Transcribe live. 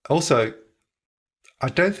Also, I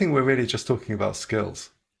don't think we're really just talking about skills.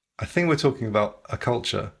 I think we're talking about a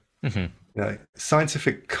culture. Hmm.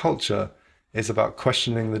 Scientific culture is about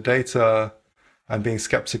questioning the data and being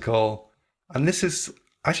skeptical. And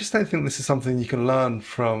I just don't think this is something you can learn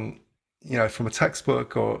from a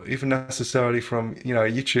textbook or even necessarily from,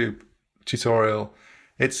 a YouTube tutorial.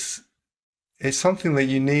 It's, it's something that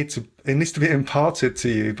it needs to be imparted to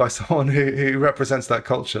you by someone who represents that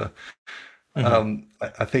culture. Hmm.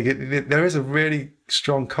 I think there is a really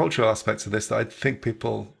strong cultural aspect to this that I think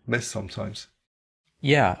people miss sometimes.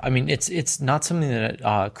 Yeah, I mean, it's not something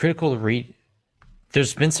that critical read.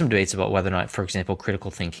 There's been some debates about whether or not, for example,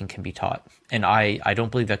 critical thinking can be taught, and I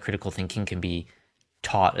don't believe that critical thinking can be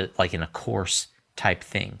taught like in a course type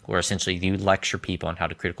thing, where essentially you lecture people on how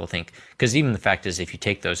to critical think. Because even the fact is, if you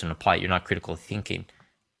take those and apply it, you're not critical thinking;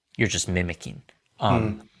 you're just mimicking.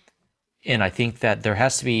 Um, Mm. and I think that there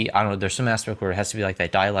has to be, I don't know, there's some aspect where it has to be like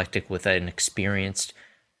that dialectic with an experienced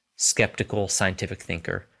skeptical scientific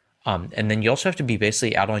thinker. And then you also have to be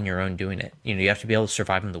basically out on your own doing it. You have to be able to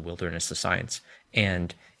survive in the wilderness of science.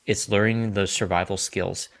 And it's learning those survival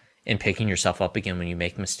skills and picking yourself up again when you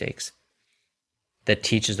make mistakes that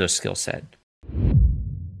teaches those skill set.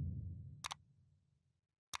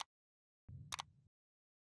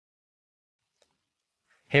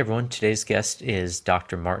 Hey everyone, today's guest is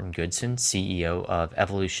Dr. Martin Goodson, CEO of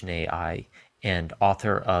Evolution AI and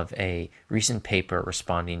author of a recent paper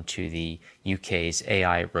responding to the UK's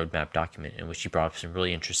AI roadmap document, in which he brought up some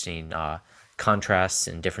really interesting contrasts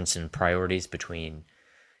and difference in priorities between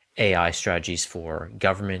AI strategies for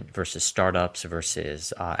government versus startups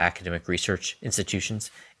versus academic research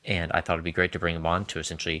institutions. And I thought it'd be great to bring him on to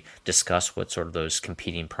essentially discuss what sort of those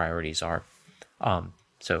competing priorities are.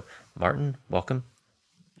 So, Martin, welcome.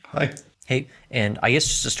 Hi. Hey, and I guess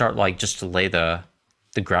just to start, like, just to lay the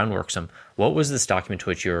groundwork, some what was this document to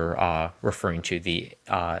which you're referring to, the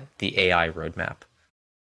AI roadmap?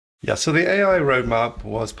 Yeah, so the AI roadmap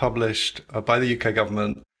was published by the UK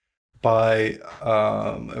government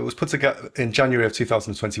it was put together in January of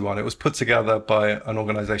 2021. It was put together by an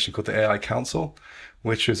organization called the AI Council,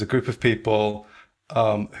 which is a group of people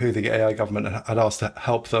who the AI government had asked to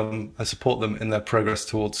help them and support them in their progress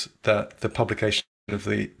towards the publication of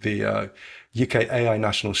the UK AI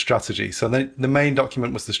national strategy. So the main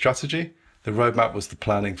document was the strategy. The roadmap was the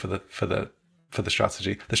planning for the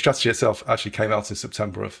strategy. The strategy itself actually came out in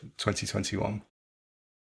September of 2021.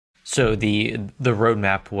 So the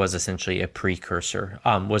roadmap was essentially a precursor.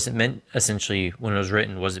 Was it meant essentially when it was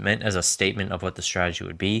written? Was it meant as a statement of what the strategy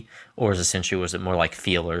would be, or was it more like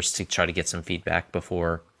feelers to try to get some feedback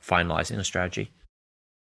before finalizing a strategy?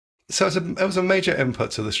 So it was a major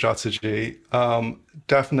input to the strategy.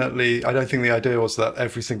 Definitely, I don't think the idea was that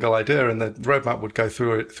every single idea in the roadmap would go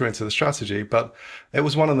through into the strategy, but it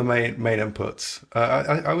was one of the main inputs.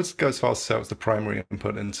 I would go as far as to say it was the primary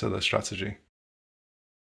input into the strategy.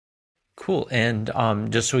 Cool. And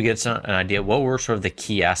just so we get an idea, what were sort of the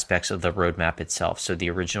key aspects of the roadmap itself? So the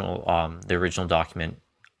original document.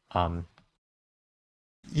 Um,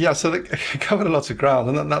 Yeah, so it covered a lot of ground,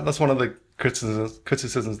 and that's one of the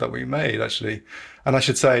criticisms that we made actually. And I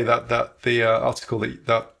should say that the article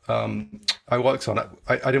that I worked on,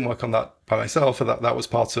 I didn't work on that by myself. That was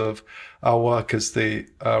part of our work as the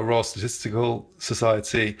Royal Statistical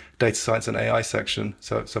Society Data Science and AI section.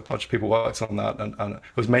 So a bunch of people worked on that, and it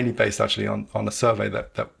was mainly based actually on a survey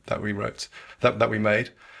that we wrote that we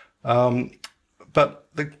made. But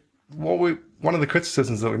one of the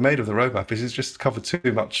criticisms that we made of the roadmap is it's just covered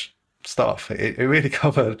too much stuff. It really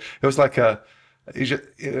covered. It was like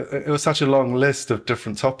it was such a long list of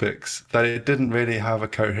different topics that it didn't really have a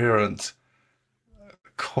coherent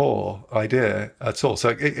core idea at all.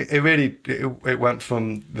 So it went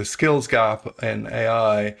from the skills gap in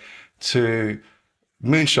AI to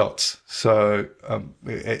moonshots. So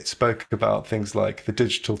it spoke about things like the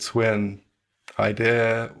digital twin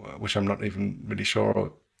idea, which I'm not even really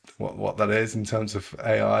sure what that is in terms of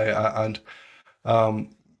AI. And um,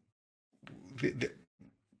 the, the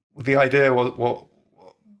the idea was what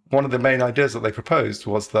one of the main ideas that they proposed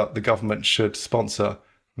was that the government should sponsor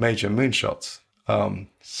major moonshots.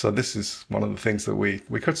 So this is one of the things that we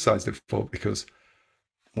criticized it for because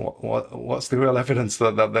what's the real evidence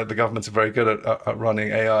that the governments are very good at running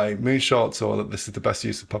AI moonshots or that this is the best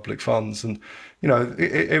use of public funds? And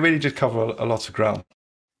it really did cover a lot of ground.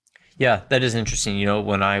 yeah, that is interesting.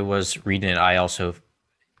 When I was reading it,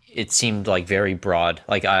 it seemed like very broad.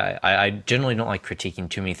 Like I generally don't like critiquing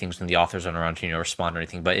too many things when the authors aren't around to respond or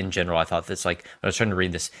anything. But in general, I thought this, like, when I was trying to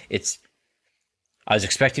read this, I was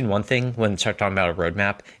expecting one thing when we started talking about a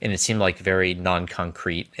roadmap, and it seemed like very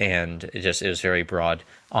non-concrete, and it was very broad.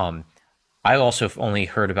 I also only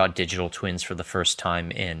heard about digital twins for the first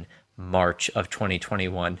time in March of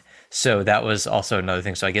 2021, so that was also another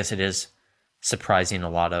thing. So I guess it is surprising a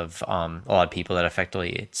lot of people that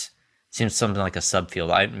effectively it seems something like a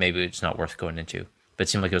subfield. Maybe it's not worth going into, but it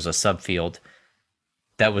seemed like it was a subfield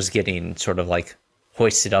that was getting sort of like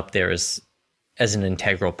hoisted up there as an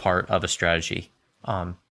integral part of a strategy.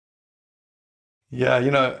 Um, Yeah,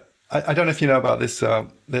 I don't know if you know about this.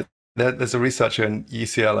 There's a researcher in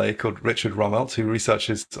UCLA called Richard Rummelt who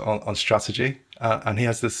researches on strategy, and he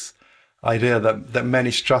has this idea that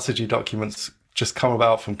many strategy documents just come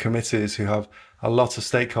about from committees who have a lot of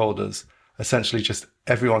stakeholders, essentially just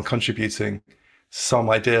everyone contributing some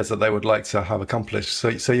ideas that they would like to have accomplished.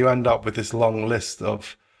 So you end up with this long list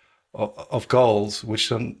of goals,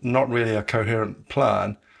 which are not really a coherent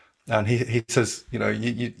plan. And he says, you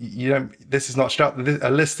don't. This is not a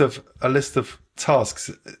list of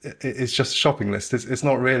tasks. It's just a shopping list. It's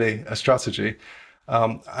not really a strategy.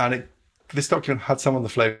 And this document had some of the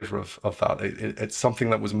flavor of that. It's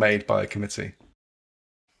something that was made by a committee.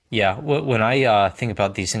 Yeah, when I think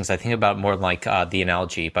about these things, I think about more like the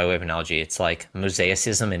analogy, by way of analogy, it's like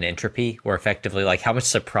mosaicism and entropy, where effectively, like, how much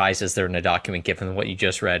surprise is there in a document given what you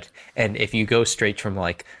just read? And if you go straight from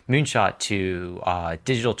like Moonshot to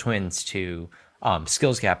digital twins to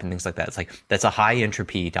skills gap and things like that, it's like that's a high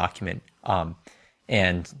entropy document.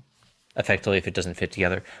 And effectively, if it doesn't fit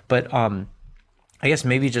together. But I guess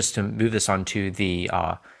maybe just to move this on to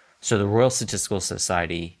so the Royal Statistical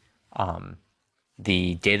Society.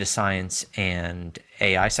 The data science and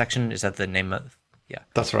AI section. Is that the name of? Yeah.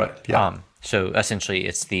 That's right. Yeah. So essentially,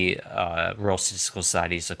 it's the Royal Statistical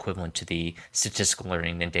Society's equivalent to the statistical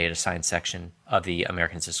learning and data science section of the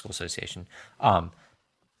American Statistical Association.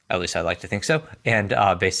 At least I like to think so. And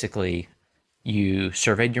basically, you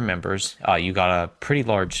surveyed your members. You got a pretty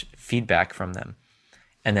large feedback from them,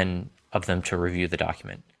 and then of them to review the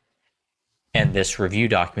document. And this review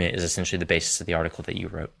document is essentially the basis of the article that you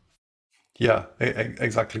wrote. Yeah,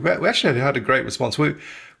 exactly. We actually had a great response. We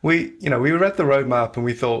read the roadmap and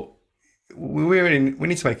we thought we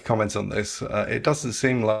need to make a comment on this. It doesn't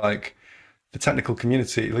seem like the technical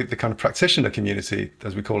community, like the kind of practitioner community,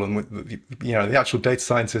 as we call them, the actual data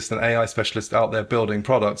scientists and AI specialists out there building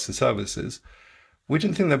products and services. We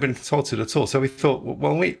didn't think they've been consulted at all. So we thought,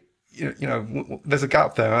 well, there's a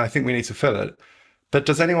gap there, and I think we need to fill it. But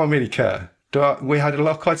does anyone really care? We had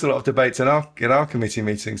quite a lot of debates in our committee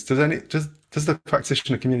meetings. Does the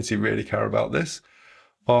practitioner community really care about this?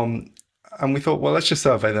 And we thought, well, let's just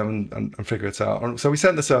survey them and figure it out. And so we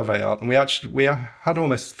sent the survey out, and we had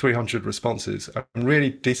almost 300 responses, and really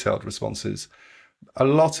detailed responses. A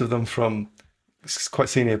lot of them from quite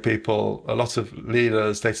senior people, a lot of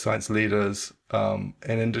leaders, data science leaders in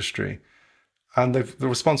industry. And the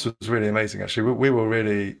response was really amazing, actually. We were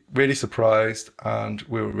really, really surprised, and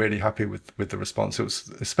we were really happy with the response. It was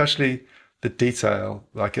especially the detail.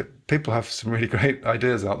 People have some really great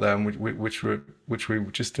ideas out there, and which we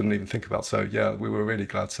just didn't even think about. So yeah, we were really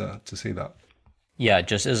glad to see that. Yeah,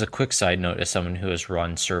 just as a quick side note, as someone who has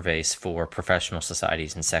run surveys for professional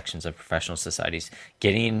societies and sections of professional societies,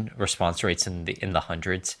 getting response rates in the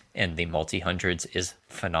hundreds and the multi-hundreds is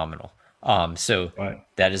phenomenal. So Right.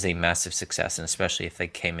 that is a massive success, and especially if they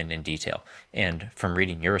came in detail. And from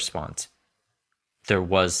reading your response, there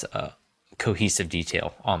was a cohesive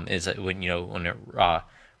detail. Is it when it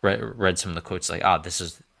read some of the quotes like, this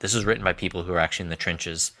is written by people who are actually in the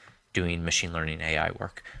trenches doing machine learning AI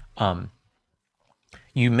work.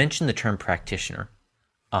 You mentioned the term practitioner.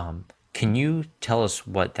 Can you tell us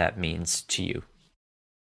what that means to you?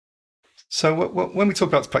 So when we talk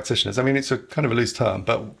about practitioners, I mean, it's a kind of a loose term,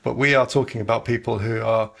 but we are talking about people who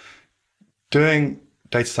are doing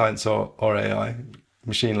data science or AI,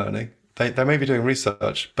 machine learning. They may be doing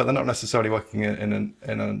research, but they're not necessarily working in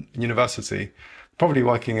a university, probably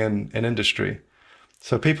working in industry.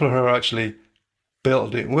 So people who are actually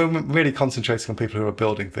building, we're really concentrating on people who are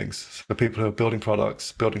building things. So people who are building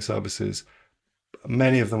products, building services.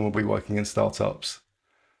 Many of them will be working in startups,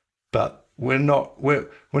 but we're not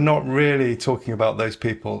really talking about those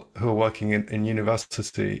people who are working in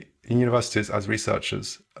universities as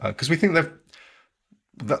researchers, because we think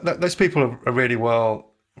that those people are really well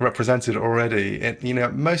represented already.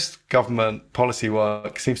 Most government policy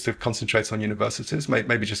work seems to concentrate on universities,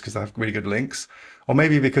 maybe just because they have really good links, or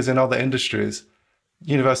maybe because in other industries,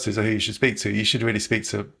 universities are who you should speak to. You should really speak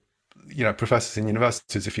to, professors in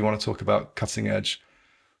universities if you want to talk about cutting edge,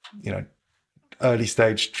 early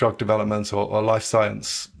stage drug development or life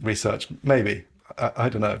science research, maybe. I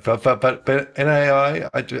don't know, but in AI,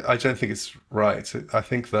 I don't think it's right. I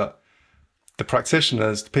think that the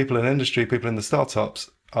practitioners, the people in industry, people in the startups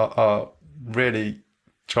are really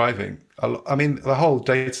driving. I mean, the whole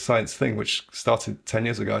data science thing, which started 10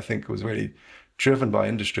 years ago, I think was really driven by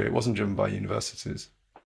industry. It wasn't driven by universities.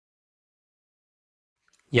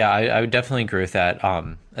 Yeah, I would definitely agree with that.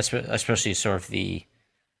 Especially sort of the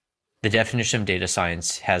definition of data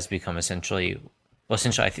science has become essentially, well,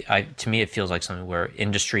 essentially, to me, it feels like something where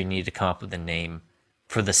industry needed to come up with a name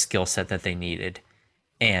for the skill set that they needed.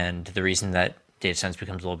 And the reason that data science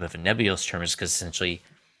becomes a little bit of a nebulous term is because essentially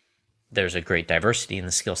there's a great diversity in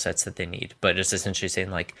the skill sets that they need. But it's essentially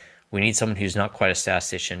saying like, we need someone who's not quite a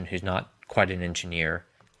statistician, who's not quite an engineer,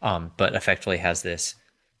 but effectively has this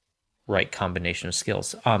right combination of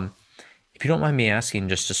skills. If you don't mind me asking,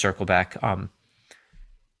 just to circle back,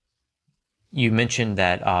 you mentioned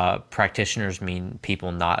that practitioners mean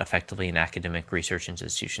people not effectively in academic research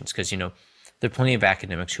institutions, because there are plenty of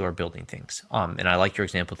academics who are building things. And I like your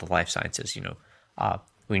example of the life sciences.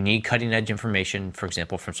 We need cutting edge information, for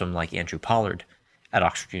example, from someone like Andrew Pollard at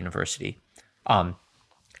Oxford University.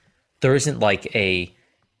 There isn't like an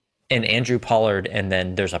Andrew Pollard and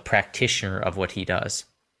then there's a practitioner of what he does.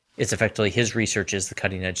 It's effectively his research is the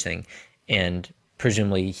cutting edge thing, and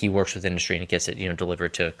presumably he works with industry and it gets it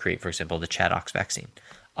delivered to create, for example, the ChAdOx vaccine.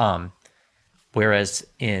 Whereas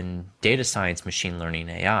in data science, machine learning,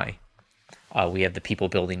 AI, we have the people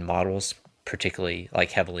building models, particularly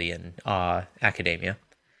like heavily in academia,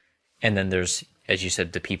 and then there's, as you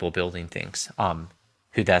said, the people building things,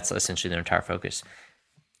 who that's essentially their entire focus.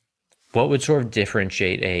 What would sort of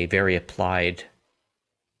differentiate a very applied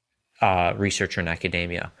researcher in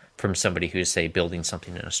academia from somebody who's, say, building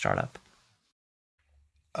something in a startup?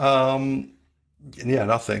 Yeah,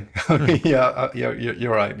 nothing. I mean, yeah,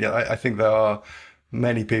 you're right. Yeah, I think there are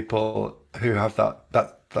many people who have that.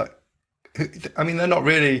 I mean, they're not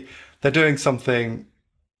really. They're doing something.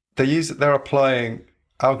 They're applying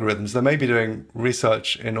algorithms. They may be doing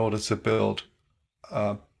research in order to build,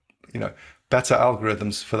 uh, you know, better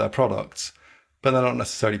algorithms for their products, but they're not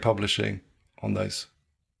necessarily publishing on those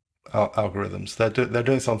algorithms. They're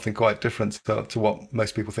doing something quite different to what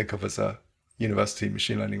most people think of as a university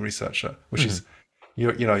machine learning researcher, which is,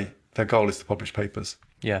 their goal is to publish papers.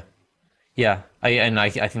 Yeah. Yeah. I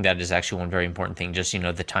think that is actually one very important thing, just,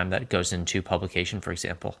 the time that goes into publication, for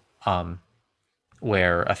example,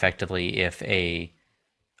 where effectively if a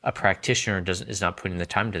practitioner is not putting the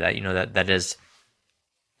time to that, that is,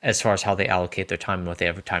 as far as how they allocate their time and what they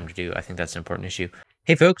have time to do, I think that's an important issue.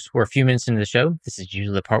 Hey folks, we're a few minutes into the show. This is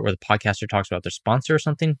usually the part where the podcaster talks about their sponsor or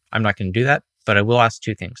something. I'm not going to do that, but I will ask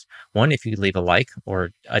two things. One, if you could leave a like or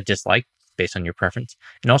a dislike based on your preference,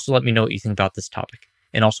 and also let me know what you think about this topic,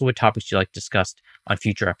 and also what topics you like discussed on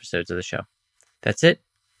future episodes of the show. That's it.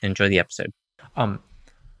 Enjoy the episode.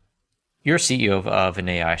 You're CEO of an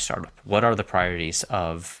AI startup. What are the priorities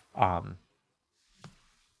of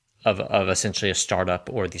essentially a startup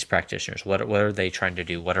or these practitioners? What are they trying to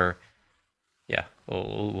do? Yeah,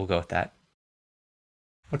 we'll go with that.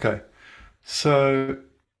 Okay, so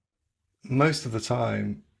most of the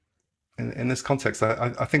time in this context, I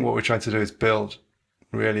think what we're trying to do is build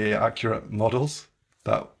really accurate models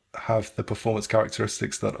that have the performance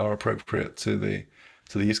characteristics that are appropriate to the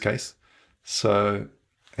use case. So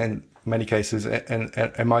in many cases,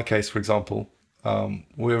 in my case, for example,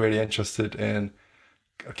 we're really interested in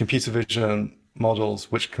computer vision models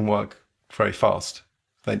which can work very fast.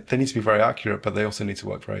 They need to be very accurate, but they also need to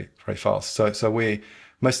work very, very fast. So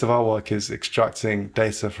most of our work is extracting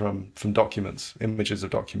data from documents, images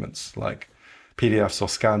of documents, like PDFs or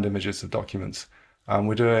scanned images of documents.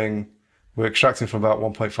 We're extracting from about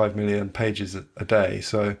 1.5 million pages a day.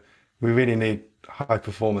 So we really need high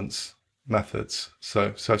performance methods.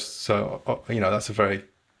 So that's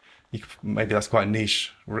maybe that's quite a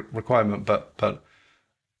niche requirement, but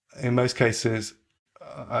in most cases,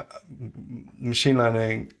 machine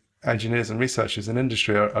learning engineers and researchers in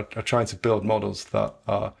industry are trying to build models that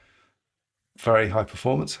are very high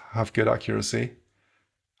performance, have good accuracy,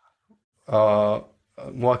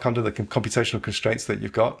 work under the computational constraints that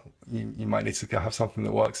you've got. You might need to have something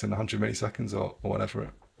that works in 100 milliseconds or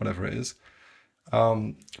whatever it is.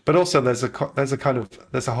 But also there's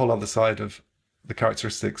a whole other side of the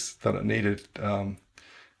characteristics that are needed,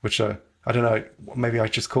 which are, I don't know, maybe I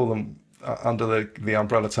just call them under the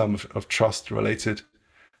umbrella term of trust related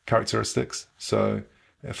characteristics. So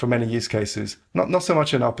for many use cases, not so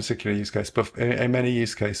much in our particular use case, but in many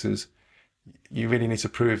use cases, you really need to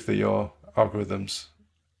prove that your algorithms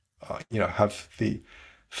have the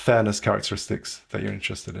fairness characteristics that you're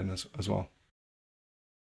interested in as well.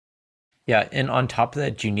 Yeah, and on top of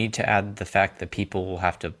that, do you need to add the fact that people will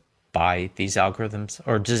have to buy these algorithms,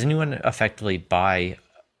 or does anyone effectively buy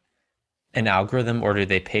an algorithm, or do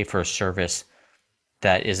they pay for a service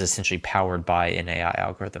that is essentially powered by an AI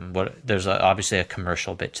algorithm? There's obviously a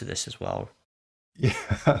commercial bit to this as well. Yeah,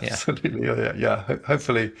 absolutely. Yeah.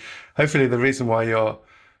 Hopefully, the reason why you're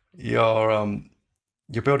building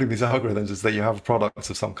these algorithms is that you have a product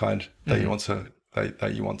of some kind that you want to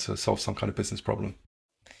that you want to solve some kind of business problem.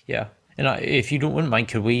 Yeah. And if you wouldn't mind,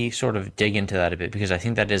 could we sort of dig into that a bit? Because I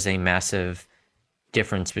think that is a massive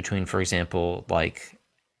difference between, for example, like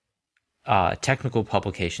technical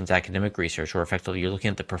publications, academic research, where effectively you're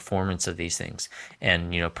looking at the performance of these things,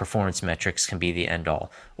 and performance metrics can be the end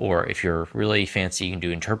all. Or if you're really fancy, you can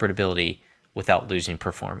do interpretability without losing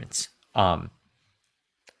performance.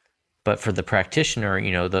 But for the practitioner,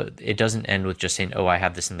 it doesn't end with just saying, "Oh, I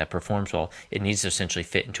have this thing that performs well." It needs to essentially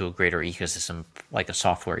fit into a greater ecosystem, like a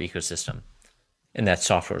software ecosystem, and that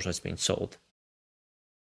software is what's being sold.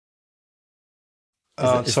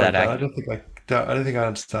 Is sorry, that Dan, I don't think I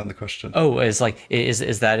understand the question. Oh, is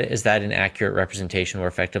that an accurate representation where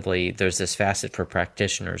effectively there's this facet for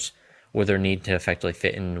practitioners where they need to effectively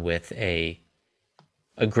fit in with a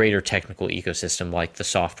greater technical ecosystem, like the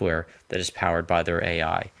software that is powered by their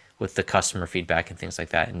AI, with the customer feedback and things like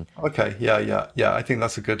that. And okay, yeah. I think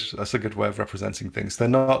that's a good way of representing things.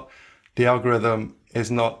 The algorithm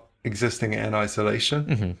is not existing in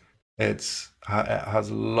isolation. It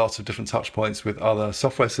has lots of different touch points with other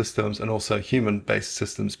software systems and also human-based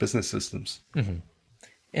systems, business systems.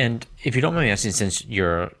 And if you don't mind me asking, since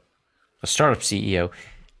you're a startup CEO,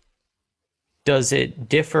 does it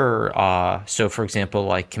differ? So, for example,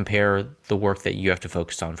 like compare the work that you have to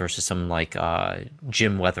focus on versus someone like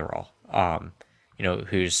Jim Weatherall,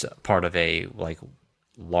 who's part of a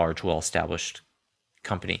large, well-established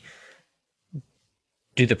company.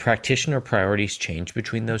 Do the practitioner priorities change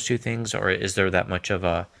between those two things, or is there that much of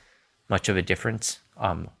a difference?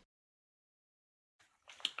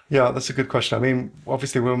 Yeah, that's a good question. I mean,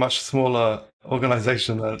 obviously, we're a much smaller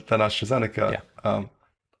organization than AstraZeneca. Yeah.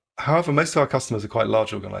 However, most of our customers are quite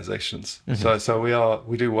large organizations. So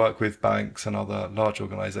we do work with banks and other large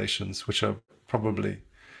organizations, which are probably,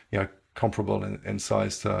 comparable in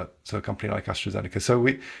size to a company like AstraZeneca. So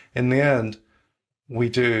in the end, we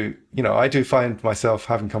do, I do find myself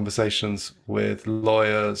having conversations with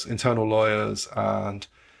lawyers, internal lawyers, and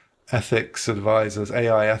ethics advisors,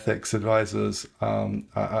 AI ethics advisors, and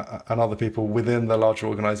other people within the larger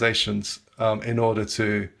organizations in order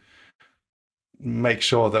to make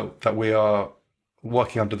sure that we are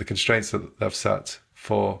working under the constraints that they've set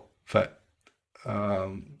for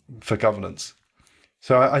governance.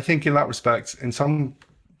 So I think in that respect,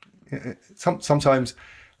 sometimes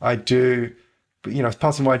I do. But,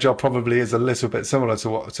 part of my job probably is a little bit similar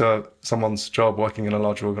to someone's job working in a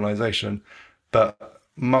larger organization, but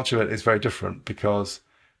much of it is very different because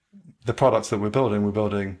the products that we're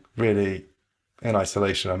building really in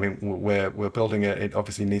isolation. I mean, we're building it. It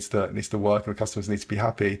obviously needs to work, and the customers need to be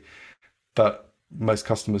happy. But most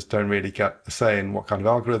customers don't really get a say in what kind of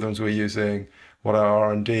algorithms we're using, what our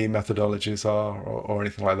R&D methodologies are, or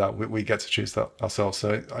anything like that. We get to choose that ourselves.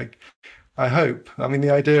 So I hope. I mean, the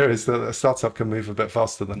idea is that a startup can move a bit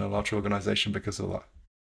faster than a larger organization because of that.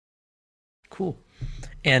 Cool.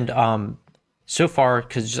 And so far,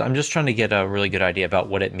 because I'm just trying to get a really good idea about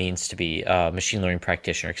what it means to be a machine learning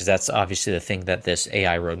practitioner, because that's obviously the thing that this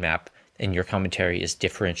AI roadmap in your commentary is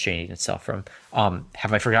differentiating itself from.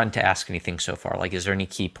 Have I forgotten to ask anything so far? Like, is there any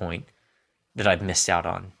key point that I've missed out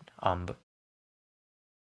on?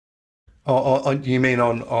 You mean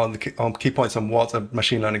on key points on what a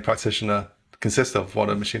machine learning practitioner consists of?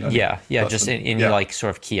 What a machine learning yeah, just any like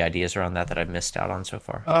sort of key ideas around that I've missed out on so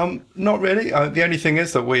far. Not really. The only thing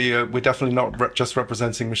is that we're definitely not just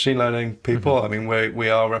representing machine learning people. I mean, we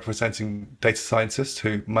are representing data scientists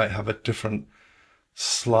who might have a different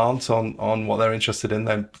slant on what they're interested in.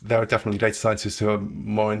 Then there are definitely data scientists who are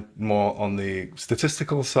more on the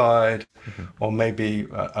statistical side, or maybe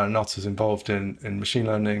are not as involved in machine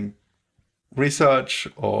learning research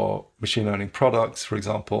or machine learning products, for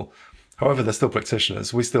example. However, they're still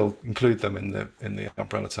practitioners. We still include them in the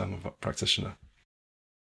umbrella term of a practitioner.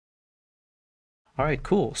 All right,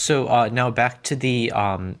 cool. So now back to the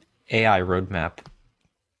AI roadmap.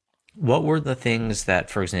 What were the things that,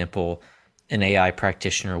 for example, an AI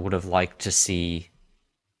practitioner would have liked to see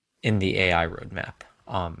in the AI roadmap?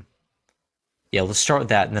 Let's start with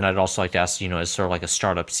that, and then I'd also like to ask, as sort of like a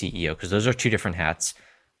startup CEO, because those are two different hats.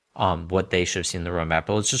 What they should have seen in the roadmap.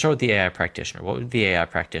 But let's just start with the AI practitioner. What would the AI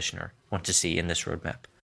practitioner want to see in this roadmap?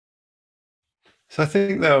 So I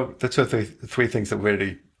think there are two or three things that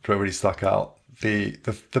really really stuck out.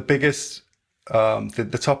 The biggest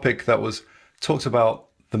the topic that was talked about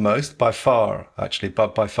the most by far, actually,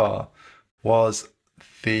 but by far, was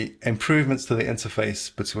the improvements to the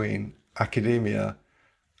interface between academia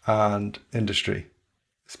and industry,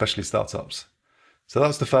 especially startups. So that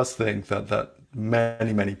was the first thing that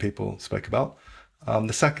many people spoke about.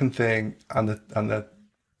 The second thing and the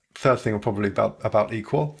third thing were probably about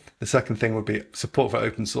equal. The second thing would be support for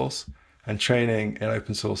open source and training in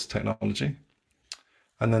open source technology.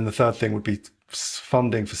 And then the third thing would be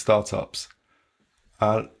funding for startups.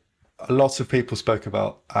 Lots of people spoke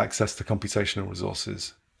about access to computational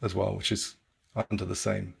resources as well, which is under the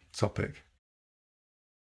same topic.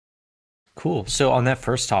 Cool. So on that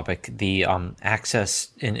first topic, the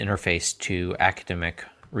access and interface to academic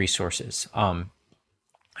resources. I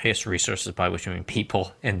guess resources by which I mean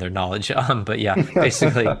people and their knowledge. But yeah,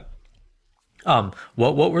 basically,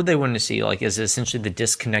 what were they wanting to see? Like, is it essentially the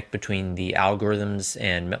disconnect between the algorithms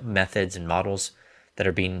and methods and models that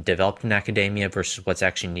are being developed in academia versus what's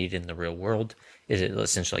actually needed in the real world? Is it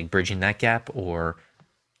essentially like bridging that gap or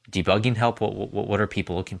debugging help? What are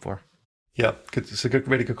people looking for? Yeah, it's a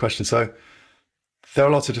really good question. So there are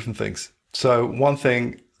lots of different things. So one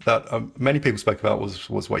thing that many people spoke about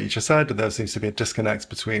was what you just said. There seems to be a disconnect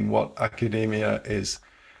between what academia is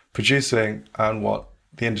producing and what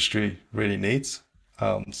the industry really needs.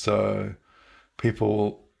 So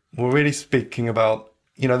people were really speaking about,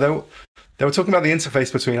 they were talking about the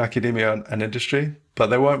interface between academia and industry, but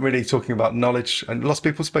they weren't really talking about knowledge. And lots of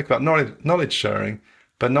people spoke about knowledge sharing,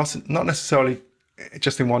 but not necessarily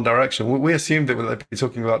just in one direction. We assumed that they'd be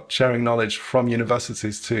talking about sharing knowledge from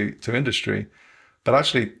universities to industry, but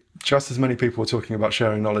actually just as many people were talking about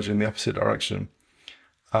sharing knowledge in the opposite direction.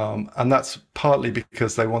 And that's partly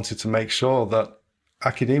because they wanted to make sure that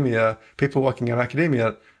people working in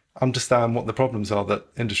academia understand what the problems are that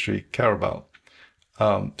industry care about.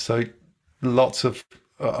 So lots of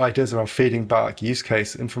ideas around feeding back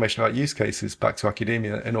information about use cases back to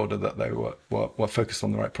academia in order that they were focused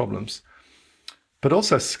on the right problems. But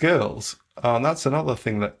also skills. That's another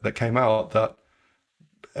thing that came out, that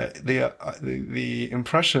the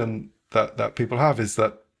impression that people have is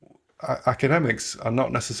that academics are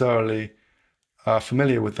not necessarily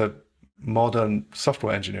familiar with the modern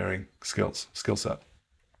software engineering skill set.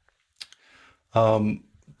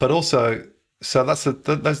 But also, so that's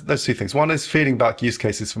those two things. One is feeding back use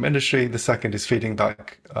cases from industry. The second is feeding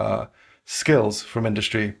back skills from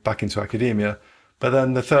industry back into academia. But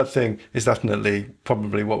then the third thing is definitely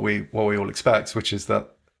probably what we all expect, which is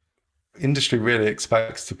that industry really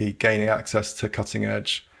expects to be gaining access to cutting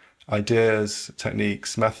edge ideas,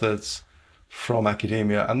 techniques, methods from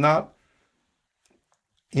academia. And that,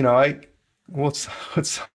 I would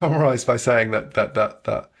summarize by saying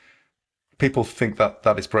that people think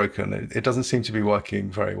that is broken. It doesn't seem to be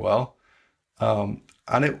working very well. And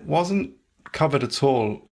it wasn't covered at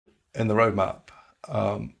all in the roadmap.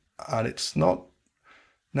 And it's not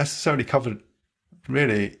necessarily covered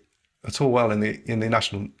really at all well in the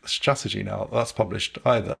national strategy now that's published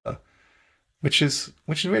either, which is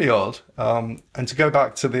really odd. And to go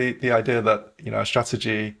back to the idea that a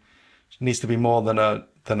strategy needs to be more than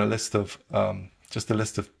a list of just a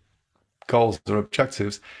list of goals or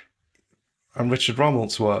objectives. And Richard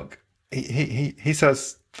Rummelt's work, he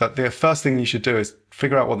says that the first thing you should do is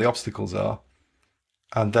figure out what the obstacles are,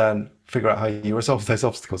 and then figure out how you resolve those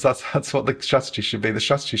obstacles. That's what the strategy should be. The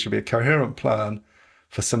strategy should be a coherent plan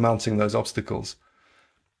for surmounting those obstacles.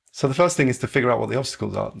 So the first thing is to figure out what the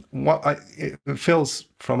obstacles are. It feels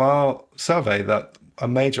from our survey that a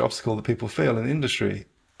major obstacle that people feel in the industry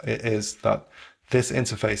is that this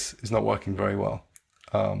interface is not working very well.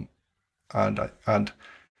 And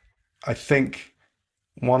I think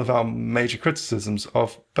one of our major criticisms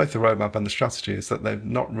of both the roadmap and the strategy is that they're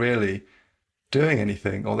not really doing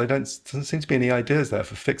anything, or doesn't seem to be any ideas there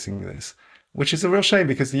for fixing this, which is a real shame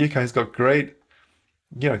because the UK has got great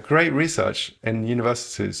research in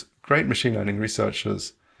universities, great machine learning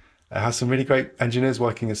researchers. It has some really great engineers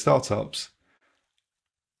working in startups,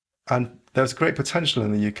 and there's great potential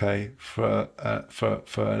in the UK for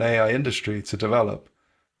an AI industry to develop.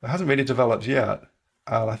 It hasn't really developed yet,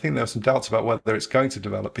 and I think there are some doubts about whether it's going to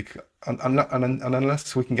develop. And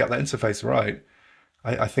unless we can get that interface right,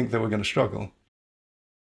 I think that we're going to struggle.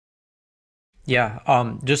 Yeah,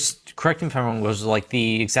 just correct me if I'm wrong, was like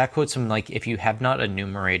the exact quote something like, if you have not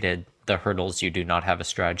enumerated the hurdles, you do not have a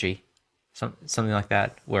strategy. Something like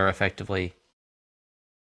that, where effectively...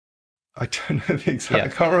 I don't know the exact, I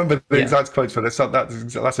can't remember the exact quote for this.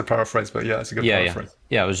 That's a paraphrase, but yeah, it's a good paraphrase.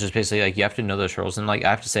 Yeah, it was just basically like, you have to know those hurdles. And like,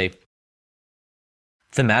 I have to say,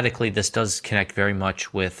 thematically, this does connect very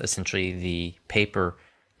much with essentially the paper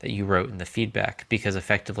that you wrote in the feedback, because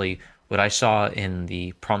effectively what I saw in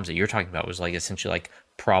the problems that you're talking about was like essentially like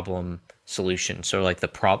problem solution. So like the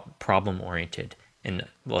problem oriented, and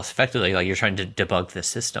well, effectively like you're trying to debug the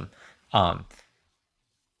system. Um,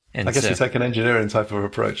 I and guess so you take an engineering type of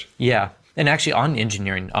approach. yeah, and actually on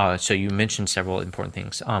engineering, so you mentioned several important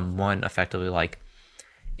things. One, effectively like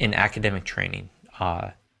in academic training,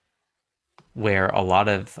 where a lot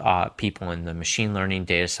of people in the machine learning,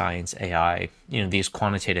 data science, AI, these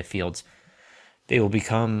quantitative fields, they will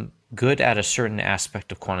become good at a certain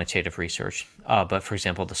aspect of quantitative research. But for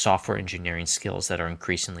example, the software engineering skills that are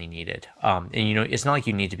increasingly needed. And it's not like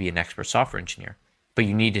you need to be an expert software engineer, but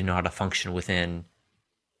you need to know how to function within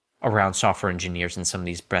around software engineers and some of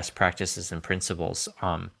these best practices and principles.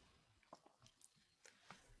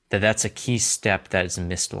 That's a key step that is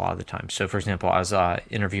missed a lot of the time. So, for example, I was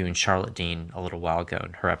interviewing Charlotte Dean a little while ago,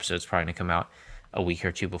 and her episode's probably going to come out a week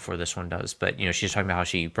or two before this one does. But she's talking about how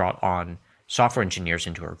she brought on software engineers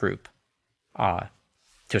into her group to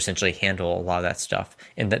essentially handle a lot of that stuff,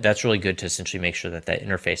 and that's really good to essentially make sure that that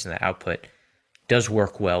interface and that output does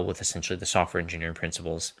work well with essentially the software engineering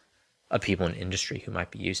principles of people in industry who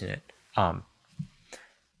might be using it.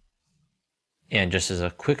 And just as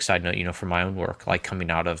a quick side note, for my own work, like coming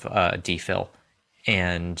out of DPhil,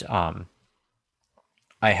 and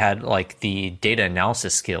I had like the data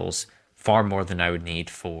analysis skills far more than I would need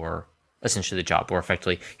for essentially the job, where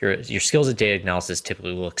effectively your skills at data analysis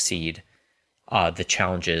typically will exceed the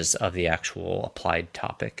challenges of the actual applied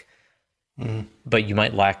topic. But you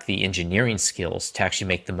might lack the engineering skills to actually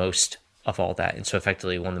make the most of all that. And so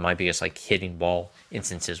effectively one of my biggest like hitting wall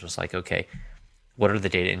instances was like, okay, what are the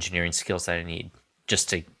data engineering skills that I need just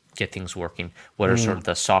to get things working? What are sort of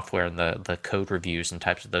the software and the code reviews and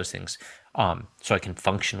types of those things, so I can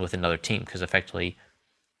function with another team? Because effectively,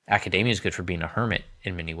 academia is good for being a hermit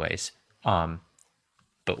in many ways, but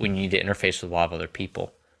when you need to interface with a lot of other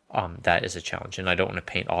people, that is a challenge. And I don't want to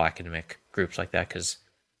paint all academic groups like that, because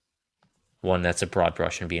one, that's a broad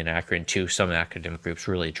brush and be inaccurate, and two, some academic groups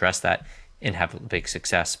really address that and have big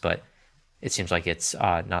success, but it seems like it's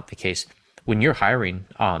not the case. When you're hiring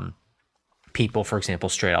people, for example,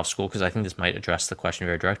 straight off school, because I think this might address the question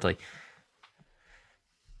very directly,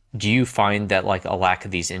 do you find that like a lack of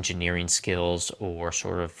these engineering skills or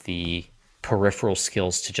sort of the peripheral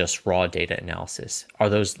skills to just raw data analysis, are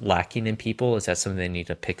those lacking in people? Is that something they need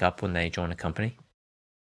to pick up when they join a company?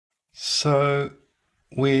 So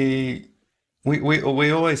we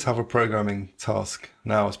always have a programming task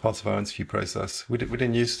now as part of our interview process. We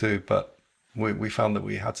didn't used to, but we found that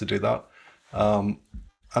we had to do that.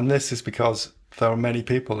 And this is because there are many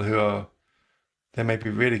people they may be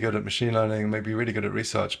really good at machine learning, may be really good at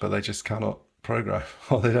research, but they just cannot program,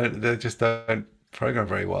 or they just don't program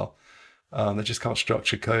very well. They just can't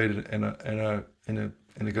structure code in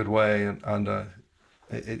a good way, and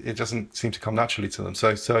it doesn't seem to come naturally to them.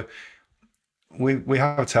 So we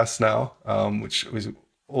have a test now, which was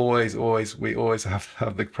we always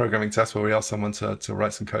have the programming test where we ask someone to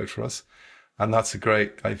write some code for us. And that's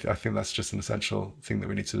I think that's just an essential thing that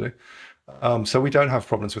we need to do. So we don't have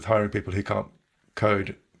problems with hiring people who can't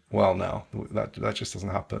code well now. That just doesn't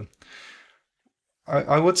happen.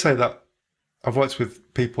 I would say that I've worked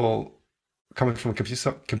with people coming from a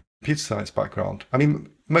computer science background. I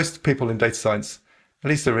mean, most people in data science, at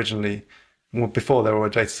least originally, before there were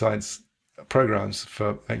data science programs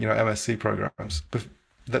for MSc programs,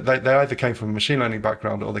 they either came from a machine learning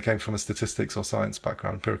background or they came from a statistics or science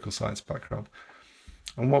background, empirical science background.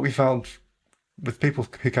 And what we found with people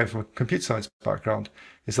who came from a computer science background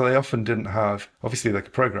is that they often didn't have, obviously they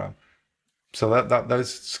could program, so that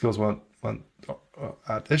those skills weren't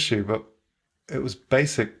at issue, but it was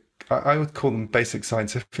basic. I would call them basic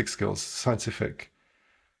scientific skills, the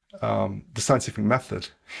scientific method,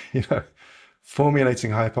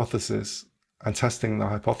 formulating a hypothesis and testing the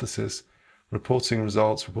hypothesis, reporting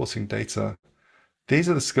results, reporting data. These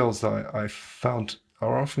are the skills that I found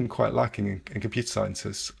are often quite lacking in computer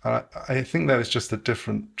scientists. And I think there is just a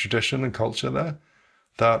different tradition and culture there,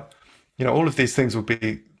 that, all of these things will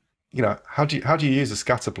be, how do you use a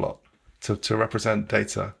scatter plot to represent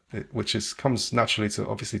data, which comes naturally to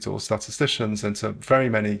all statisticians and to very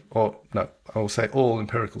many, or no, I will say all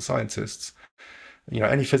empirical scientists.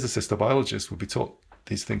 Any physicist or biologist would be taught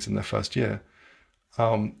these things in their first year.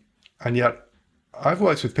 And yet I've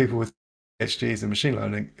worked with people with PhDs in machine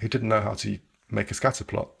learning who didn't know how to make a scatter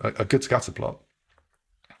plot, a good scatter plot,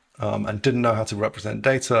 and didn't know how to represent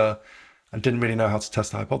data, and didn't really know how to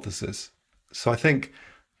test a hypothesis. So I think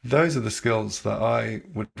those are the skills that I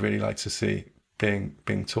would really like to see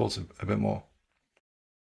being taught a bit more.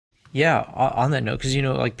 Yeah, on that note, because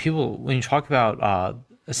like people, when you talk about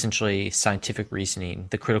essentially scientific reasoning,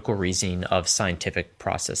 the critical reasoning of scientific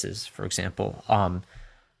processes, for example,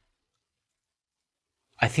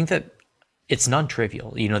 I think that it's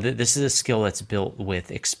non-trivial. This is a skill that's built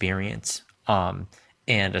with experience, and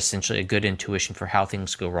essentially a good intuition for how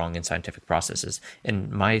things go wrong in scientific processes.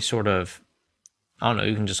 And my sort of, I don't know,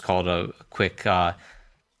 you can just call it a quick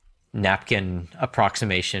napkin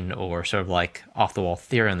approximation or sort of like off the wall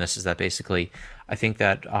theory on this is that basically I think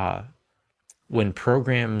that when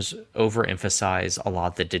programs overemphasize a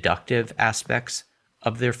lot of the deductive aspects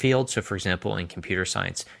of their field, so for example, in computer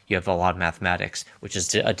science, you have a lot of mathematics, which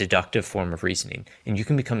is a deductive form of reasoning, and you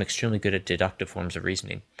can become extremely good at deductive forms of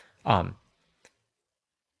reasoning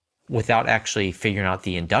without actually figuring out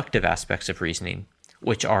the inductive aspects of reasoning,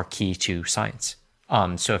 which are key to science.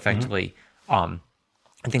 So effectively,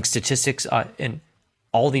 I think statistics and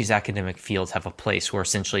all these academic fields have a place where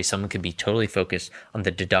essentially someone can be totally focused on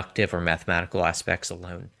the deductive or mathematical aspects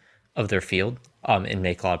alone of their field and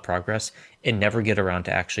make a lot of progress and never get around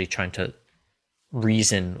to actually trying to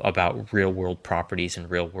reason about real world properties and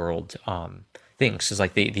real world things. Because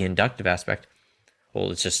like the inductive aspect,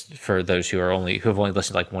 well, it's just for those who have only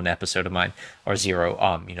listened to like one episode of mine or zero.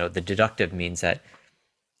 The deductive means that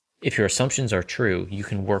if your assumptions are true, you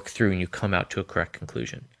can work through and you come out to a correct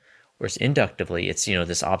conclusion. Whereas inductively, it's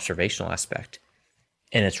this observational aspect,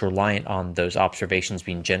 and it's reliant on those observations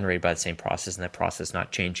being generated by the same process and that process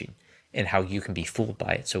not changing, and how you can be fooled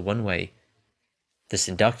by it. So one way, this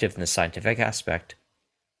inductive and the scientific aspect,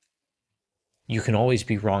 you can always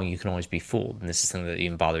be wrong, you can always be fooled, and this is something that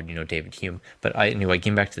even bothered David Hume. But anyway,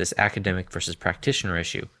 getting back to this academic versus practitioner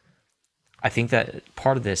issue, I think that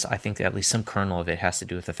part of this, I think that at least some kernel of it has to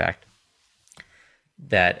do with the fact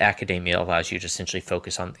that academia allows you to essentially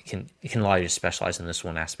focus on, it can allow you to specialize in this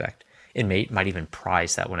one aspect. It might even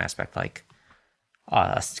prize that one aspect, like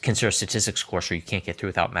consider a statistics course where you can't get through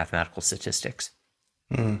without mathematical statistics.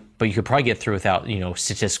 But you could probably get through without,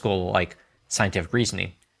 statistical, like scientific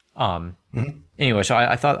reasoning. Anyway, so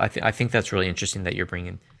I think that's really interesting that you're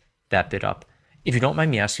bringing that bit up. If you don't mind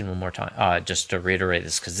me asking one more time, just to reiterate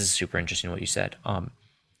this, because this is super interesting what you said. When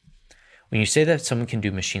you say that someone can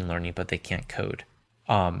do machine learning, but they can't code,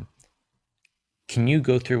 can you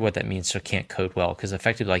go through what that means? So can't code well? Because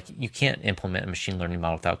effectively, like you can't implement a machine learning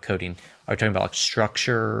model without coding. Are you talking about like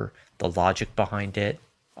structure, the logic behind it?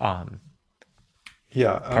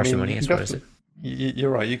 Parsimonious, what is it? You're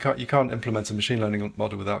right. You can't implement a machine learning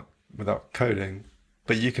model without coding,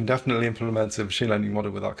 but you can definitely implement a machine learning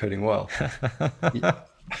model without coding well.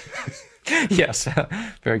 Yes,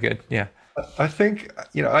 very good. Yeah. I think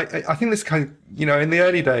I think this kind of in the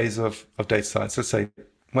early days of data science, let's say,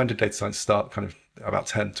 when did data science start? Kind of about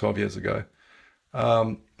 10, 12 years ago.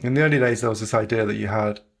 In the early days, there was this idea that you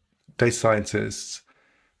had data scientists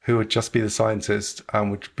who would just be the scientist and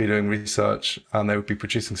would be doing research, and they would be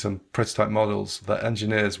producing some prototype models that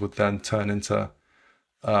engineers would then turn into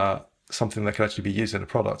something that could actually be used in a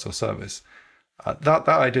product or service. That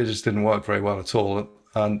idea just didn't work very well at all,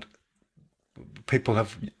 and people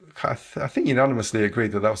have, I think, unanimously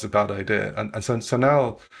agreed that was a bad idea. And so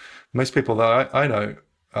now, most people that I know,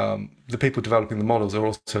 the people developing the models are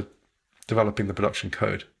also developing the production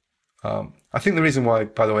code. I think the reason why,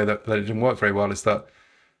 by the way, that it didn't work very well is that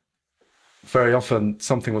very often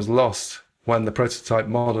something was lost when the prototype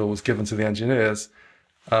model was given to the engineers,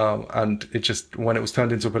 and it just, when it was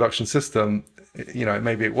turned into a production system,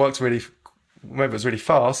 maybe it worked maybe it was really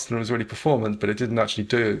fast and it was really performant, but it didn't actually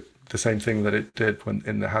do the same thing that it did when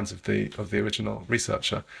in the hands of the original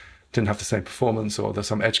researcher. It didn't have the same performance, or there's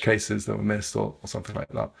some edge cases that were missed, or something like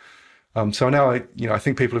that. So now I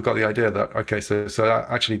think people have got the idea that, okay, so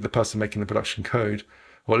actually the person making the production code,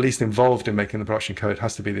 or at least involved in making the production code,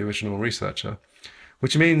 has to be the original researcher,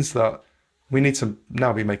 which means that we need to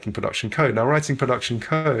now be making production code. Now, writing production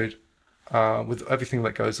code with everything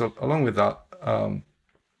that goes along with that,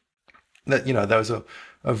 there's a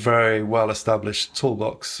very well-established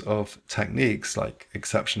toolbox of techniques like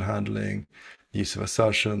exception handling, use of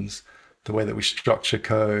assertions, the way that we structure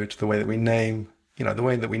code, the way that we name,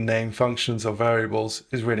 functions or variables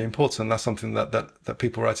is really important. That's something that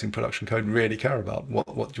people writing production code really care about.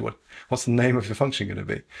 What's the name of your function going to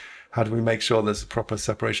be? How do we make sure there's a proper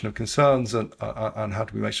separation of concerns, and how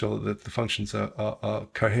do we make sure that the functions are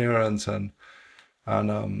coherent and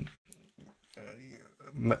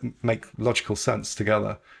make logical sense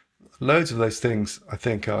together? Loads of those things, I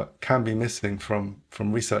think, can be missing from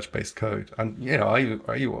research-based code. And I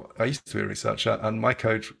used to be a researcher, and my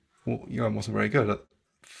code, wasn't very good.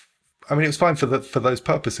 I mean, it was fine for those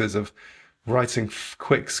purposes of writing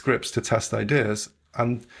quick scripts to test ideas.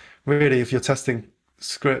 And really, if you're testing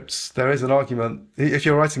scripts, there is an argument. If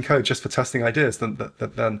you're writing code just for testing ideas, then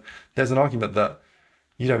there's an argument that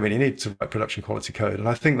you don't really need to write production quality code. And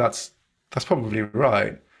I think that's probably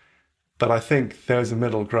right. But I think there's a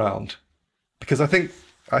middle ground, because I think,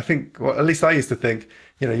 well, at least I used to think,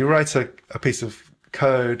 you write a piece of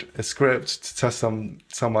code, a script to test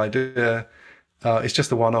some idea. It's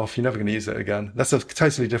just a one-off. You're never going to use it again. That's a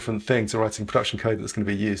totally different thing to writing production code that's going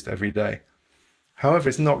to be used every day. However,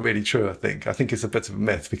 it's not really true, I think. I think it's a bit of a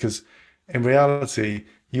myth, because in reality,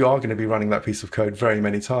 you are going to be running that piece of code very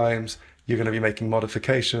many times. You're going to be making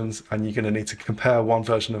modifications, and you're going to need to compare one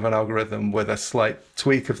version of an algorithm with a slight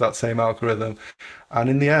tweak of that same algorithm. And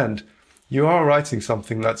in the end, you are writing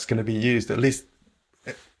something that's going to be used, at least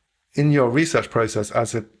in your research process,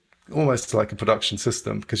 as almost like a production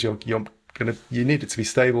system, because you need it to be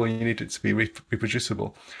stable, and you need it to be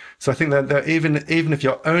reproducible. So I think that even if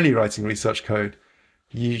you're only writing research code,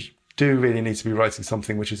 you do really need to be writing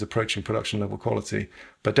something which is approaching production level quality.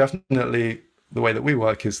 But definitely the way that we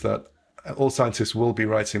work is that all scientists will be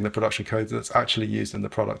writing the production code that's actually used in the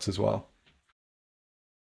product as well.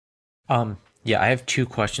 Yeah, I have two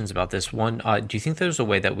questions about this. One, do you think there's a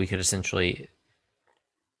way that we could essentially,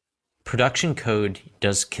 production code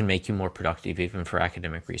can make you more productive even for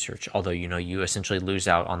academic research, although you essentially lose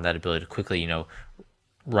out on that ability to quickly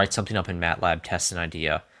write something up in MATLAB, test an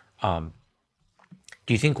idea.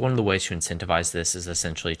 Do you think one of the ways to incentivize this is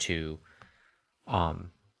essentially to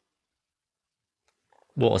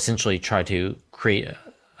essentially try to create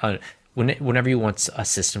whenever you want a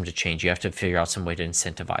system to change, you have to figure out some way to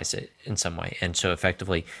incentivize it in some way. And so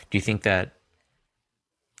effectively, do you think that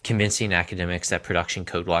convincing academics that production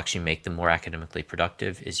code will actually make them more academically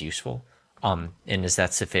productive is useful? And is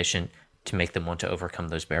that sufficient to make them want to overcome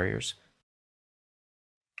those barriers?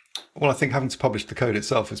 Well, I think having to publish the code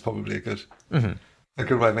itself is probably a good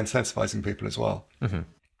way of incentivizing people as well. Mm-hmm.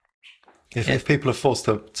 If people are forced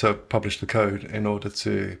to publish the code in order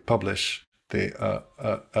to publish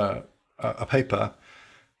a paper,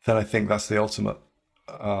 then I think that's the ultimate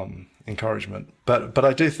encouragement. But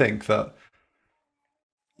I do think that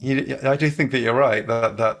you're right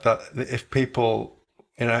that if people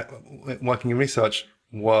working in research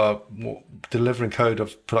were delivering code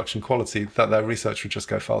of production quality, that their research would just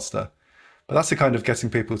go faster. But that's the kind of getting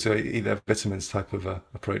people to eat their vitamins type of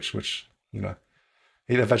approach, which eat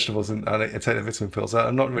their vegetables and take their vitamin pills.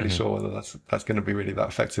 I'm not really sure whether that's going to be really that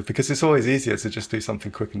effective, because it's always easier to just do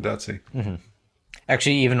something quick and dirty. Mm-hmm.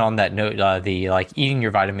 Actually, even on that note, the eating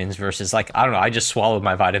your vitamins versus I don't know, I just swallow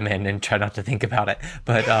my vitamin and try not to think about it.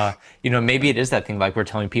 But maybe it is that thing, like we're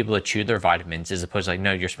telling people to chew their vitamins as opposed to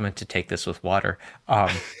no, you're meant to take this with water.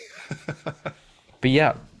 But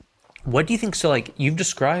yeah, what do you think? So you've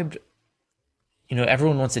described,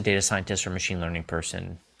 everyone wants a data scientist or machine learning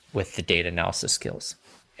person with the data analysis skills.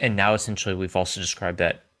 And now essentially we've also described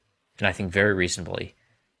that, and I think very reasonably,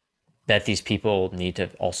 that these people need to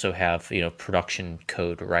also have, production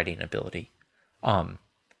code writing ability.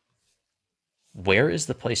 Where is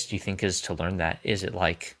the place do you think is to learn that? Is it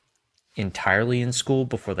entirely in school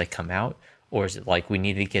before they come out? Or is it we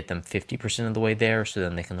need to get them 50% of the way there so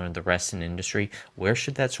then they can learn the rest in industry? Where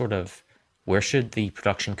should the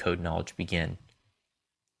production code knowledge begin?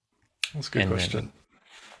 That's a good question.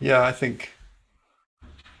 Yeah, I think,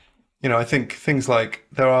 I think things like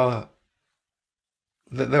there are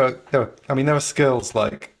skills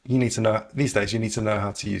you need to know these days. You need to know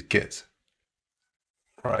how to use Git,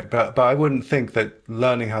 right? But I wouldn't think that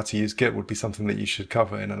learning how to use Git would be something that you should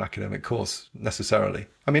cover in an academic course necessarily.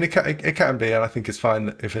 I mean, it can be, and I think it's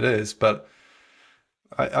fine if it is. But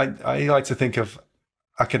I like to think of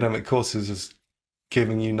academic courses as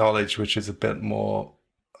giving you knowledge which is a bit more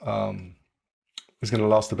is going to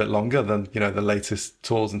last a bit longer than the latest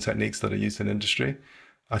tools and techniques that are used in industry.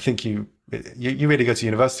 I think you really go to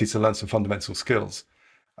university to learn some fundamental skills.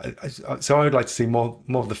 So I would like to see more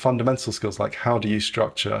of the fundamental skills, like how do you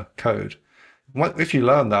structure code. If you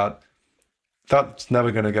learn that, that's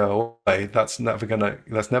never going to go away. That's never going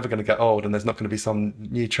to get old, and there's not going to be some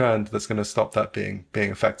new trend that's going to stop that being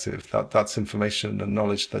effective. That's information and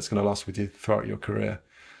knowledge that's going to last with you throughout your career.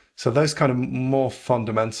 So those kind of more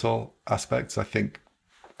fundamental aspects, I think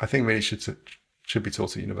really should be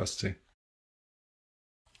taught at university.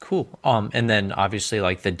 Cool. And then obviously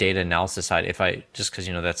the data analysis side, because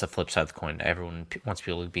that's a flip side of the coin. Everyone wants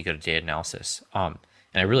people to be good at data analysis. And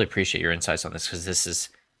I really appreciate your insights on this, because this is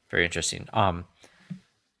very interesting.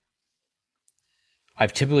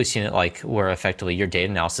 I've typically seen it where effectively your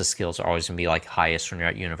data analysis skills are always going to be highest when you're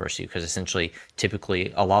at university, because essentially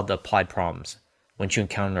typically a lot of the applied problems, once you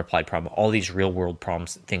encounter an applied problem, all these real world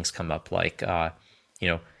problems, things come up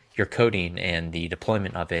your coding and the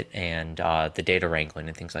deployment of it and the data wrangling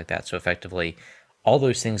and things like that. So effectively, all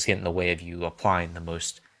those things get in the way of you applying the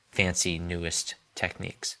most fancy, newest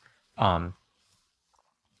techniques. But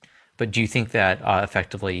do you think that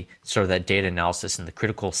effectively sort of that data analysis and the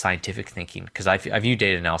critical scientific thinking, because I view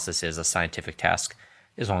data analysis as a scientific task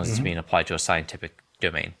as long as it's being applied to a scientific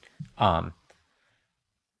domain. And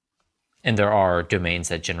there are domains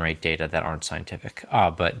that generate data that aren't scientific.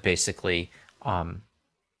 But basically,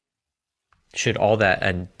 should all that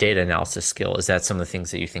and data analysis skill, is that some of the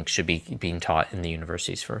things that you think should be being taught in the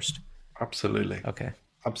universities first? Absolutely. Okay.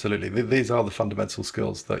 Absolutely. These are the fundamental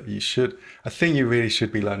skills that I think you really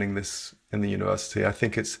should be learning this in the university. I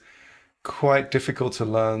think it's quite difficult to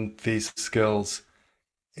learn these skills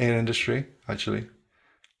in industry, actually.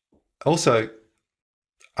 Also,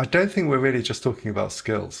 I don't think we're really just talking about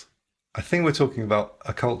skills. I think we're talking about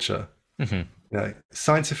a culture.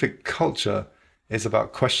 Scientific culture is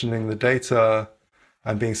about questioning the data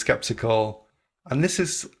and being skeptical. And I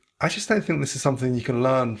just don't think this is something you can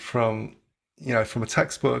learn from a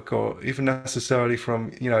textbook or even necessarily from,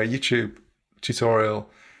 a YouTube tutorial.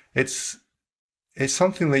 It's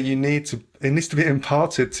something that it needs to be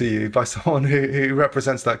imparted to you by someone who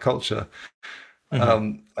represents that culture.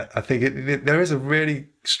 I think there is a really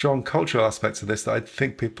strong cultural aspect to this that I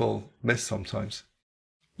think people miss sometimes.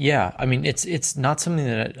 Yeah, I mean, it's not something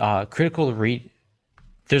that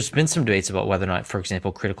there's been some debates about whether or not, for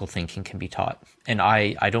example, critical thinking can be taught. And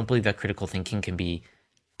I don't believe that critical thinking can be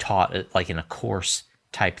taught like in a course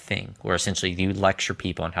type thing where essentially you lecture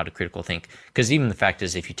people on how to critical think. Because even the fact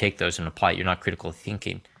is, if you take those and apply it, you're not critical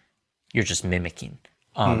thinking, you're just mimicking.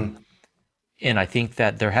 And I think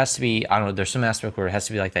that there has to be, I don't know, there's some aspect where it has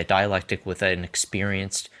to be like that dialectic with an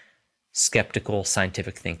experienced, skeptical,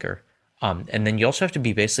 scientific thinker. And then you also have to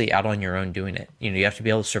be basically out on your own doing it. You have to be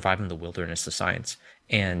able to survive in the wilderness of science.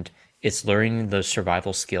 And it's learning those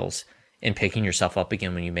survival skills and picking yourself up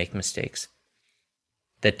again when you make mistakes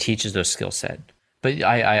that teaches those skill set. But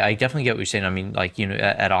I definitely get what you're saying. I mean, like,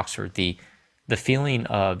 at Oxford, the feeling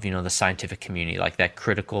of, the scientific community, like that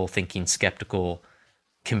critical thinking, skeptical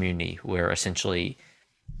community where essentially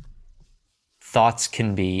thoughts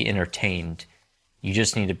can be entertained. You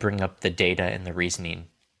just need to bring up the data and the reasoning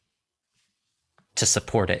to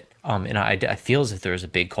support it. And I feel as if there's a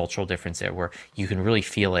big cultural difference there where you can really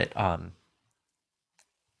feel it,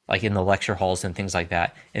 like in the lecture halls and things like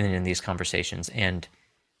that, and then in these conversations. And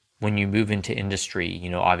when you move into industry,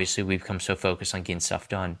 obviously we've become so focused on getting stuff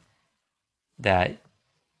done that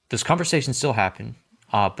those conversations still happen,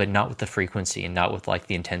 but not with the frequency and not with like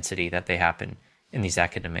the intensity that they happen in these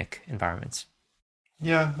academic environments.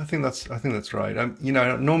 Yeah, I think that's right.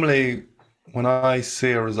 Normally when I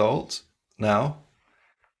see a result now,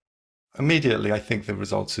 immediately I think the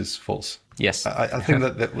result is false. Yes. I think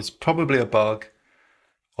that was probably a bug,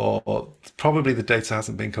 or probably the data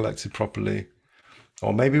hasn't been collected properly,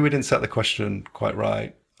 or maybe we didn't set the question quite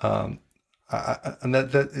right. And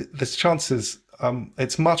there's chances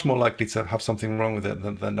it's much more likely to have something wrong with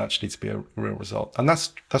it than actually to be a real result. And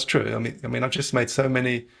that's true. I mean, I've just made so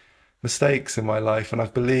many mistakes in my life, and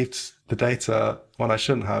I've believed the data when I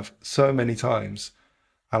shouldn't have so many times,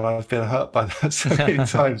 and I've been hurt by that so many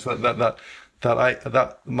times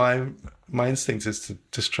that my instinct is to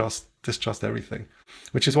distrust everything,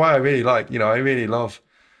 which is why I really love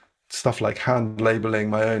stuff like hand labeling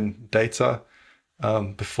my own data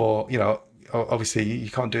before, obviously you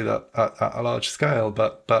can't do that at a large scale,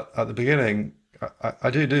 but at the beginning, I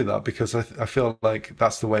do that because I feel like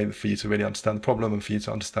that's the way for you to really understand the problem and for you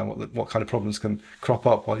to understand what kind of problems can crop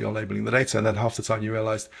up while you're labeling the data. And then half the time you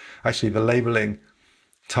realize actually the labeling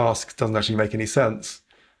task doesn't actually make any sense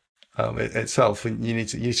itself, and you need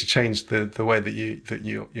to change the way that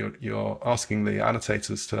you're asking the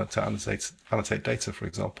annotators to annotate data, for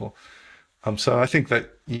example. So I think that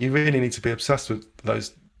you really need to be obsessed with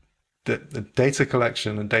the data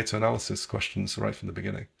collection and data analysis questions right from the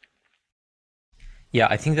beginning. Yeah,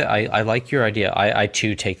 I think that I like your idea. I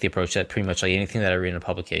too take the approach that pretty much like anything that I read in a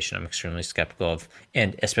publication, I'm extremely skeptical of.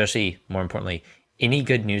 And especially, more importantly, any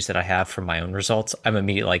good news that I have from my own results, I'm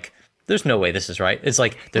immediately like, there's no way this is right. It's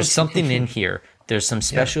like, there's something in here. There's some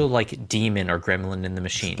special like demon or gremlin in the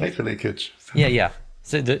machine. Data leakage. Yeah.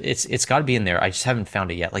 So it's got to be in there. I just haven't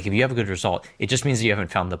found it yet. Like if you have a good result, it just means that you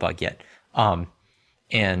haven't found the bug yet.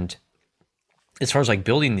 And as far as like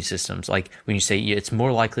building these systems, like when you say it's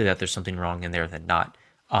more likely that there's something wrong in there than not,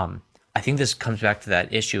 I think this comes back to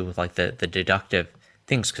that issue with like the deductive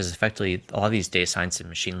things, because effectively a lot of these data science and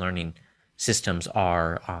machine learning systems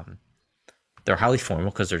are they're highly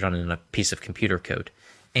formal because they're done in a piece of computer code,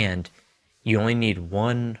 and you only need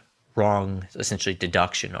one wrong, essentially,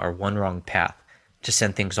 deduction or one wrong path to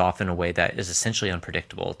send things off in a way that is essentially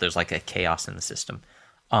unpredictable. There's like a chaos in the system.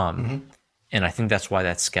 Mm-hmm. And I think that's why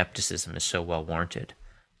that skepticism is so well warranted.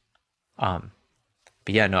 But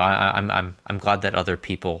yeah, no, I'm glad that other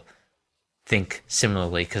people think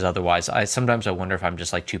similarly, because otherwise, sometimes I wonder if I'm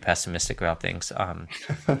just like too pessimistic about things.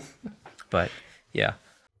 But yeah.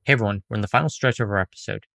 Hey everyone, we're in the final stretch of our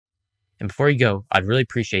episode. And before you go, I'd really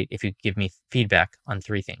appreciate if you could give me feedback on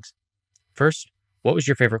 3 things. First, what was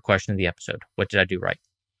your favorite question of the episode? What did I do right?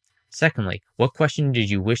 Secondly, what question did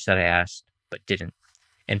you wish that I asked but didn't?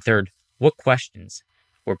 And third, what questions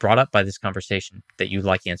were brought up by this conversation that you'd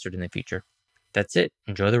like answered in the future? That's it.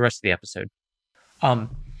 Enjoy the rest of the episode.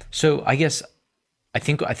 So I guess I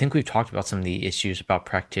think we've talked about some of the issues about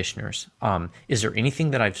practitioners. Is there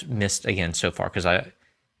anything that I've missed again so far? Because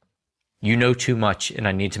you know too much, and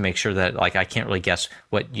I need to make sure that like I can't really guess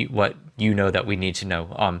what you know that we need to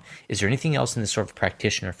know. Is there anything else in this sort of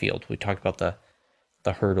practitioner field? We talked about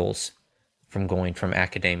the hurdles from going from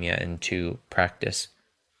academia into practice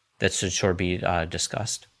that should sure be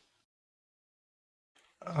discussed.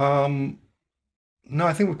 No,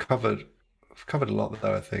 I think we've covered a lot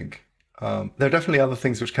there, I think. There are definitely other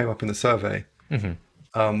things which came up in the survey,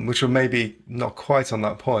 which were maybe not quite on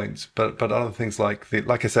that point, but other things like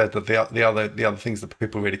I said, that the other things that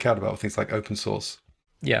people really cared about were things like open source.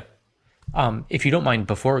 Yeah. If you don't mind,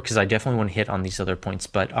 because I definitely want to hit on these other points,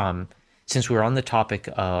 but since we're on the topic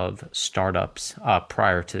of startups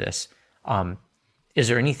prior to this, is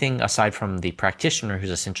there anything aside from the practitioner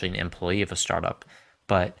who's essentially an employee of a startup,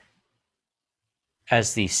 but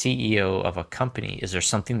as the CEO of a company, is there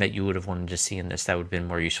something that you would have wanted to see in this that would have been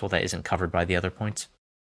more useful that isn't covered by the other points?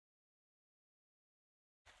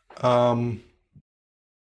 Um,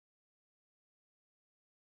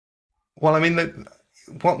 well, I mean,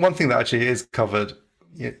 one thing that actually is covered,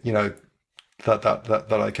 that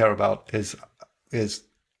I care about is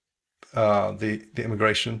the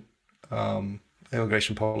immigration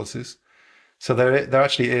policies. So there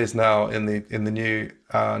actually is now in the new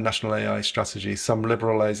national AI strategy some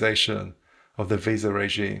liberalization of the visa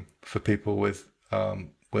regime for people with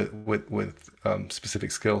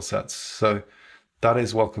specific skill sets. So that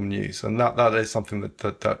is welcome news, and that is something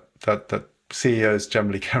that CEOs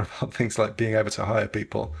generally care about, things like being able to hire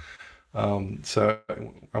people. And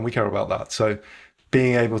we care about that. So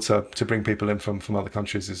being able to bring people in from other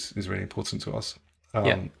countries is really important to us.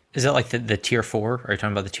 Yeah. Is that like the tier 4? Are you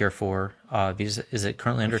talking about the tier 4 visa? Is it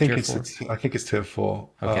currently under tier 4? I think it's tier 4.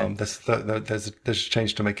 Okay. There's a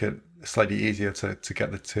change to make it slightly easier to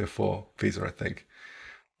get the tier 4 visa, I think.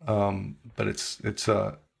 But it's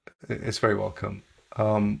very welcome.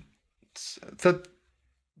 But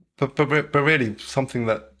really something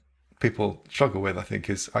that people struggle with, I think,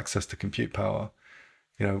 is access to compute power.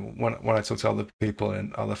 When I talk to other people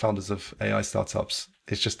and other founders of AI startups,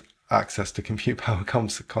 it's just access to compute power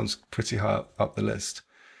comes pretty high up the list,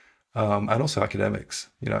 and also academics.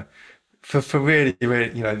 For really,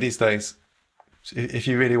 these days, if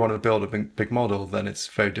you really want to build a big model, then it's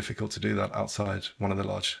very difficult to do that outside one of the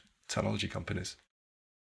large technology companies.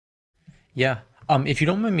 Yeah. If you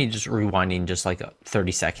don't mind me just rewinding just like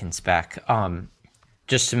 30 seconds back,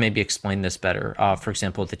 just to maybe explain this better. For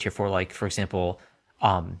example, the tier 4, like for example,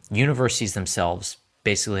 universities themselves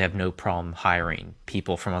basically have no problem hiring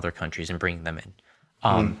people from other countries and bringing them in,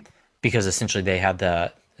 because essentially they have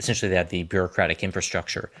the bureaucratic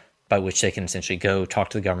infrastructure by which they can essentially go talk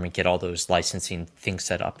to the government, get all those licensing things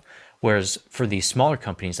set up. Whereas for these smaller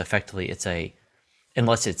companies, effectively,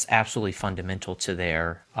 unless it's absolutely fundamental to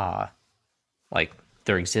their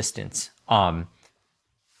their existence,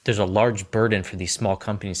 there's a large burden for these small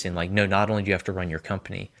companies in like, no, not only do you have to run your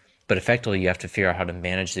company, but effectively you have to figure out how to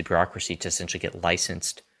manage the bureaucracy to essentially get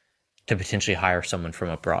licensed to potentially hire someone from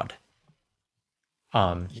abroad.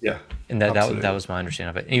 Yeah, And that was my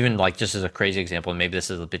understanding of it. Even like just as a crazy example, and maybe this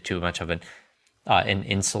is a bit too much of an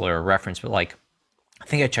insular reference, but like I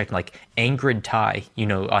think I checked like Angrid Thai,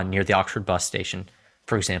 near the Oxford bus station,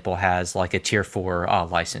 for example, has like a tier 4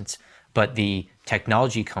 license, but the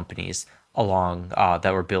technology companies along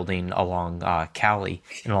that were building along Cali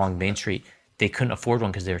and along Main Street, they couldn't afford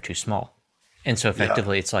one because they were too small. And so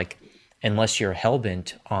effectively, It's like, unless you're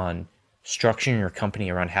hellbent on structuring your company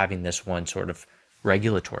around having this one sort of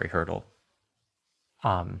regulatory hurdle,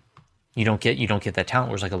 you don't get that talent.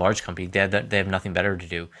 Whereas like a large company, they have nothing better to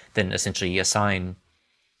do than essentially assign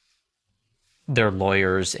their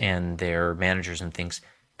lawyers and their managers and things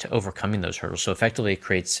to overcoming those hurdles. So effectively, it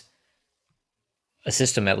creates a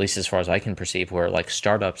system, at least as far as I can perceive, where like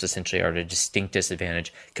startups essentially are at a distinct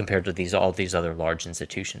disadvantage compared to all these other large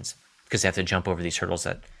institutions because they have to jump over these hurdles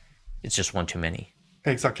that it's just one too many.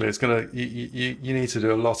 Exactly. It's gonna you need to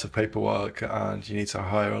do a lot of paperwork, and you need to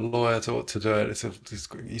hire a lawyer to do it. It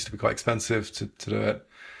used to be quite expensive to do it,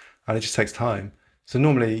 and it just takes time. So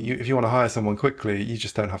normally, if you want to hire someone quickly, you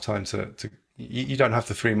just don't have time to you don't have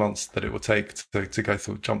the 3 months that it will take to go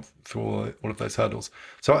through jump through all of those hurdles.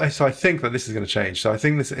 So I think that this is going to change. So I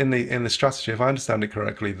think this in the strategy, if I understand it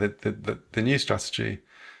correctly, the new strategy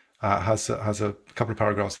has a couple of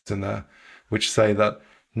paragraphs in there which say that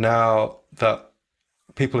now that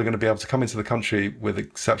people are going to be able to come into the country with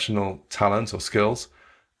exceptional talent or skills,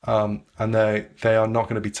 and they are not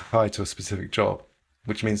going to be tied to a specific job,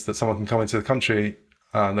 which means that someone can come into the country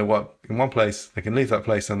and they work in one place, they can leave that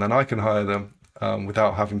place, and then I can hire them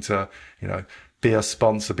without having to, be a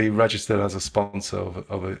sponsor, be registered as a sponsor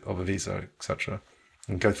of a visa, etc.,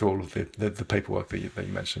 and go through all of the paperwork that you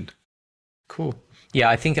mentioned. Cool. Yeah,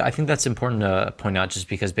 I think that's important to point out, just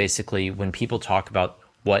because basically when people talk about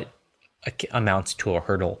what amounts to a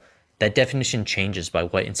hurdle, that definition changes by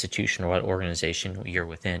what institution or what organization you're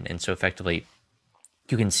within. And so effectively,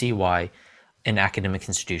 you can see why in academic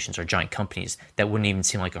institutions or giant companies, that wouldn't even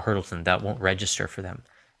seem like a hurdle to them, that won't register for them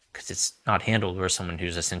because it's not handled. Where someone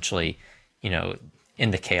who's essentially,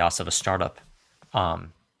 in the chaos of a startup,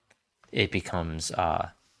 it becomes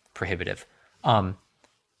prohibitive.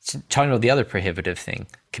 So talking about the other prohibitive thing,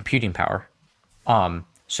 computing power.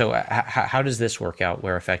 So how does this work out,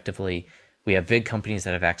 where effectively we have big companies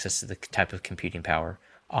that have access to the type of computing power?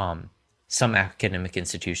 Some academic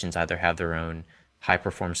institutions either have their own high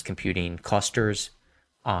performance computing clusters,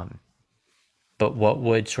 but what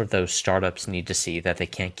would sort of those startups need to see that they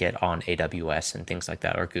can't get on AWS and things like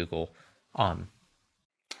that, or Google?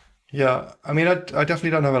 Yeah, I mean, I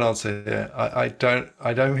definitely don't have an answer here. I don't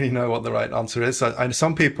really know what the right answer is.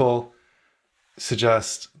 Some people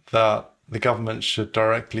suggest that the government should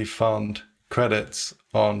directly fund credits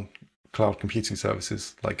on cloud computing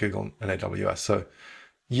services like Google and AWS. So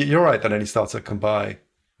you're right that any startup can buy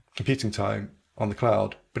computing time on the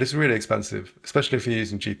cloud, but it's really expensive, especially if you're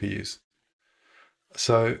using GPUs.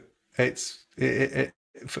 So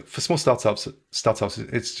for small startups,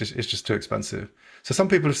 it's just too expensive. So some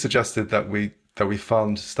people have suggested that we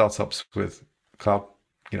fund startups with cloud,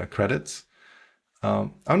 credits.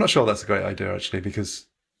 I'm not sure that's a great idea actually, because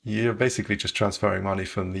you're basically just transferring money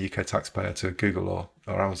from the UK taxpayer to Google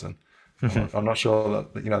or Amazon. I'm not sure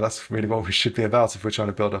that that's really what we should be about if we're trying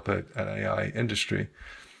to build up an AI industry.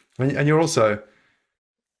 And you're also,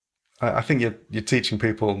 I think you're teaching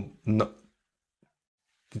people not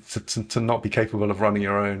to not be capable of running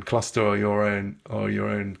your own cluster or your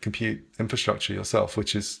own compute infrastructure yourself,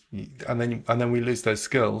 and then we lose those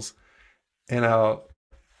skills in our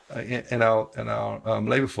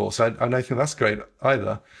labor force. I don't think that's great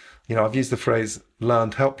either. I've used the phrase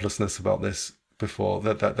learned helplessness about this before,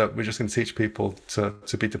 that we're just going to teach people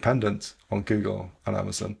to be dependent on Google and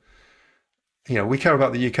Amazon. We care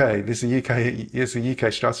about the UK. This is a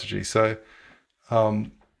UK strategy. So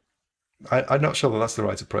I'm not sure that that's the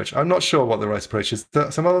right approach. I'm not sure what the right approach is.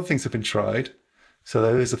 Some other things have been tried. So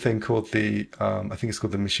there is a thing called I think it's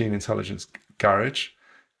called the Machine Intelligence Garage,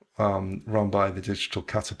 run by the Digital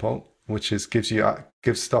Catapult, which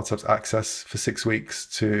gives startups access for 6 weeks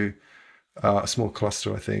to a small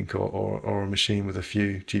cluster, I think, or a machine with a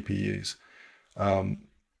few GPUs.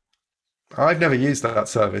 I've never used that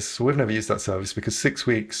service. We've never used that service because 6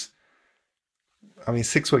 weeks. I mean,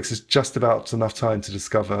 6 weeks is just about enough time to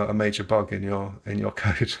discover a major bug in your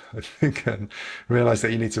code, I think, and realize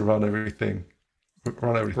that you need to run everything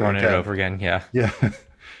Run it again. over again. Yeah. Yeah.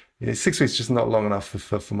 Yeah, 6 weeks is just not long enough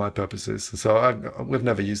for my purposes. So we've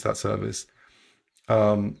never used that service.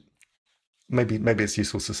 Maybe it's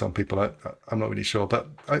useful to some people. I'm not really sure.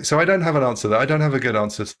 So I don't have an answer there. I don't have a good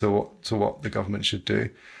answer to what the government should do.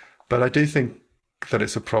 But I do think that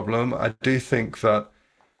it's a problem. I do think that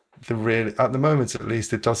at the moment, at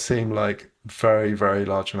least, it does seem like very, very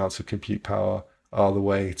large amounts of compute power are the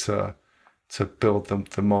way to build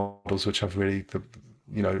the models which have really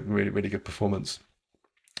really, really good performance.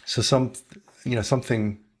 So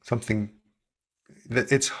something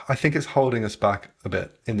that I think it's holding us back a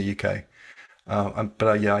bit in the UK. But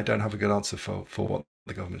I don't have a good answer for what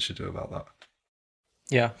the government should do about that.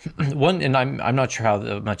 Yeah. And I'm not sure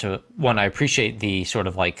how much of one. I appreciate the sort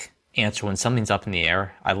of like answer when something's up in the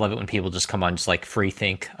air. I love it when people just come on, just like free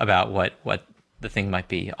think about what the thing might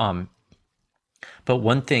be. But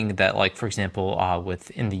one thing that, like, for example,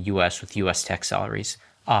 in the US with US tech salaries,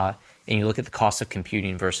 and you look at the cost of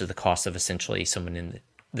computing versus the cost of essentially someone in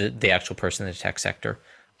the actual person in the tech sector,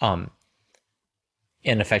 and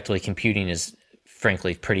effectively computing is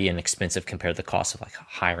frankly pretty inexpensive compared to the cost of like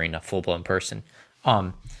hiring a full blown person.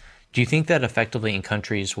 Do you think that effectively in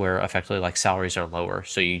countries where effectively like salaries are lower,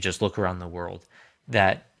 so you just look around the world,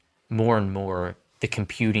 that more and more the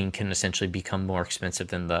computing can essentially become more expensive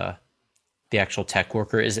than the actual tech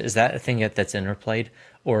worker? Is that a thing that's interplayed,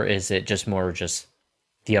 or is it just more just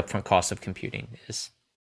the upfront cost of computing is?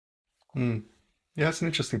 Mm. Yeah, it's an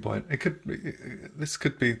interesting point. This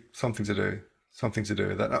could be something to do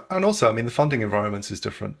with that. And also, I mean, the funding environment is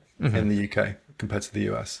different Hmm. in the UK compared to the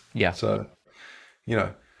US. Yeah, So, you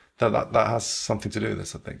know, that has something to do with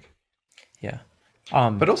this, I think. yeah.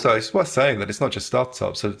 But also, it's worth saying that it's not just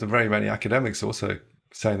startups. So, the very many academics also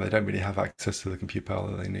saying they don't really have access to the compute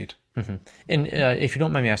power that they need. And if you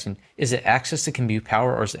don't mind me asking, is it access to compute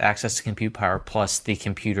power, or is it access to compute power plus the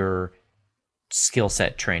computer skill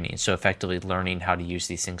set training? So effectively learning how to use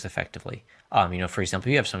these things effectively. For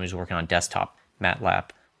example, you have someone who's working on desktop,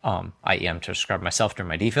 MATLAB. I am to describe myself during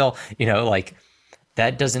my DPhil. Like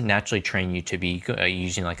that doesn't naturally train you to be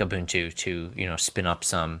using like Ubuntu to spin up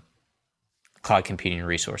some cloud computing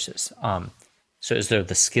resources. So is there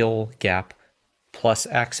the skill gap plus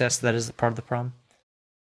access that is part of the problem?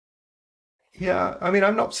 Yeah, I mean,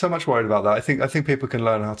 I'm not so much worried about that. I think people can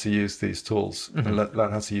learn how to use these tools and Hmm.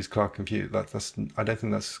 learn how to use cloud compute. That's I don't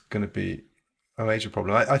think that's going to be a major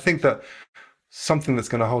problem. I think that something that's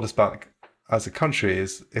going to hold us back as a country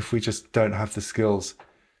is if we just don't have the skills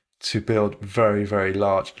to build very, very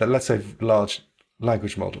large, let's say large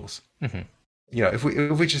language models. Hmm. If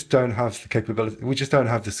we just don't have the capability, we just don't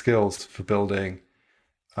have the skills for building,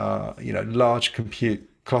 large compute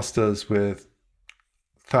clusters with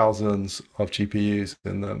thousands of GPUs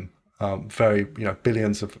in them,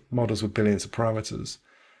 billions of models with billions of parameters.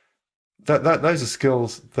 Those are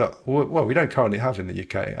skills that we don't currently have in the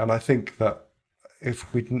UK, and I think that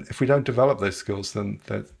if we don't develop those skills, then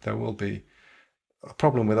there will be a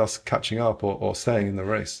problem with us catching up or staying in the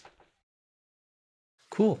race.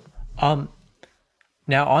 Cool. Um,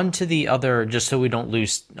 Now, on to the other, just so we don't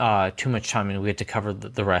lose too much time and we get to cover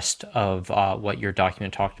the rest of what your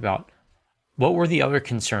document talked about. What were the other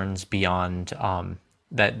concerns beyond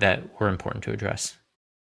that were important to address?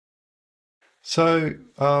 So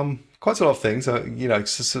quite a lot of things.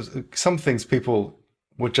 Some things people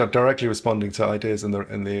were directly responding to ideas in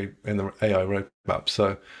the AI roadmap.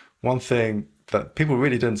 So one thing that people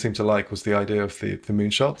really didn't seem to like was the idea of the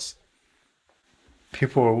moonshots.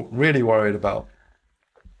 People were really worried about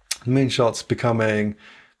moonshots becoming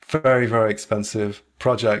very, very expensive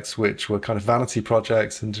projects, which were kind of vanity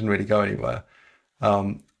projects and didn't really go anywhere.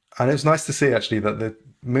 And it was nice to see actually that the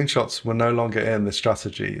moonshots were no longer in the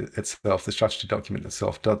strategy itself. The strategy document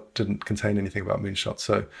itself didn't contain anything about moonshots.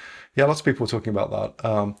 So, yeah, lots of people were talking about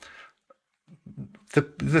that.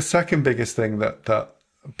 The second biggest thing that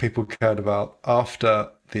people cared about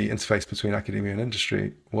after the interface between academia and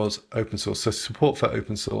industry was open source. So support for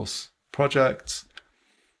open source projects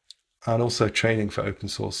and also training for open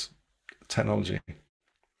source technology.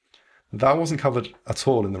 That wasn't covered at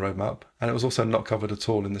all in the roadmap, and it was also not covered at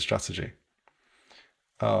all in the strategy.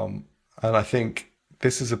 And I think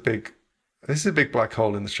this is a big black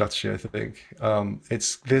hole in the strategy. I think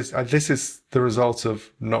this is the result of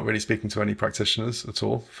not really speaking to any practitioners at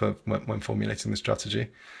all for when formulating the strategy.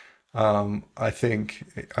 I think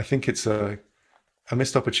it's a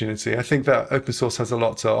missed opportunity. I think that open source has a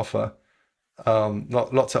lot to offer.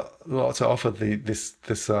 Lot to offer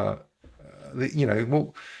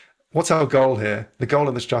what's our goal here? The goal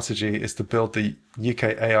of the strategy is to build the UK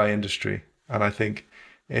AI industry, and I think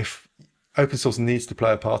if open source needs to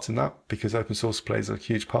play a part in that because open source plays a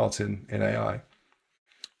huge part in AI,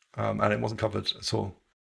 and it wasn't covered at all.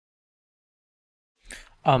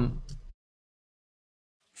 Um,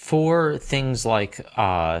 for things like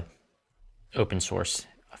open source,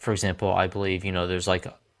 for example, I believe there's like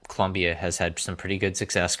Columbia has had some pretty good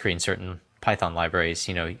success creating certain Python libraries,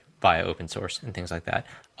 via open source and things like that.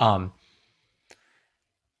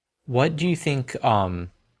 What do you think?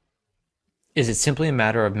 Is it simply a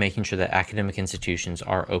matter of making sure that academic institutions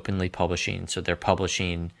are openly publishing, so they're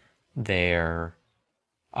publishing their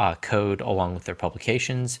code along with their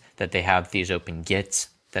publications, that they have these open Gits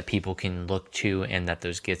that people can look to, and that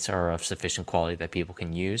those Gits are of sufficient quality that people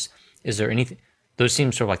can use? Is there anything? Those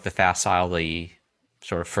seem sort of like the facile, the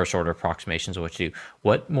sort of first order approximations of what to do.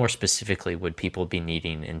 What more specifically would people be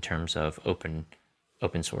needing in terms of open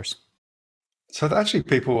source? So actually,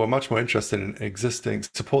 people were much more interested in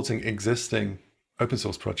supporting existing open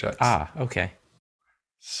source projects. Ah, okay.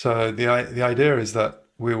 So the idea is that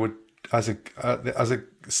we would, as a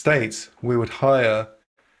state, we would hire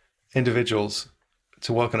individuals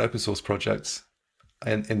to work on open source projects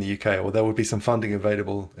in the UK, or there would be some funding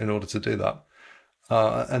available in order to do that.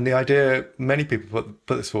 And the idea, many people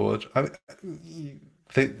put this forward, or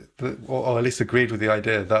at least agreed with the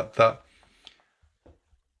idea that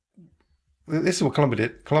this is what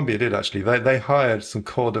Columbia did actually. They hired some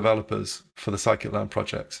core developers for the scikit-learn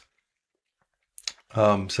project.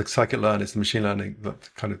 So scikit-learn is the machine learning, that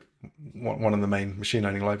kind of one of the main machine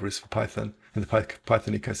learning libraries for Python in the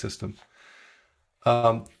Python ecosystem.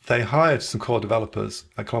 They hired some core developers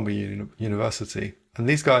at Columbia University, and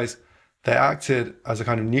these guys, they acted as a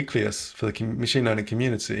kind of nucleus for the machine learning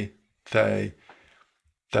community. They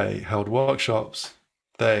held workshops,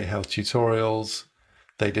 they held tutorials,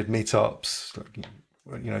 they did meetups,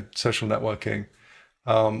 social networking,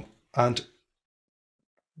 and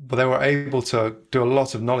they were able to do a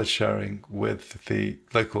lot of knowledge sharing with the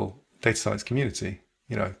local data science community.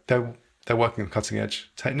 They're working on cutting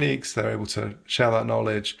edge techniques. They're able to share that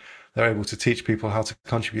knowledge. They're able to teach people how to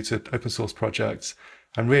contribute to open source projects,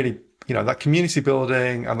 and really, that community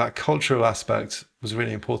building and that cultural aspect was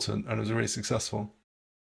really important, and it was really successful.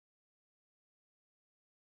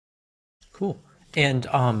 Cool. And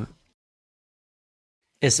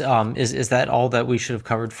is that all that we should have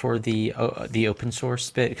covered for the open source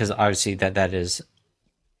bit? Because obviously that is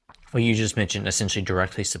what you just mentioned, essentially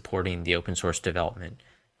directly supporting the open source development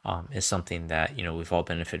is something that we've all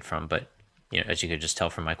benefited from. But as you could just tell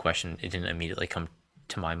from my question, it didn't immediately come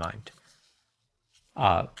to my mind.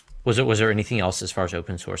 Was there anything else as far as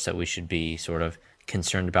open source that we should be sort of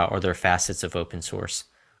concerned about? Are there facets of open source?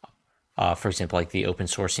 For example, like the open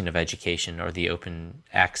sourcing of education or the open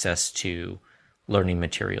access to learning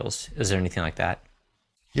materials. Is there anything like that?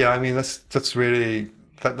 Yeah, I mean that's really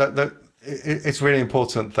it's really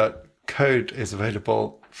important that code is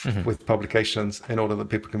available with publications in order that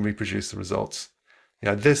people can reproduce the results.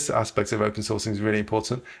 This aspect of open sourcing is really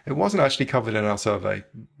important. It wasn't actually covered in our survey.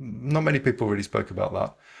 Not many people really spoke about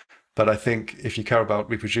that. But I think if you care about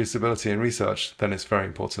reproducibility in research, then it's very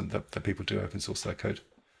important that people do open source their code.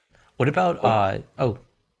 What about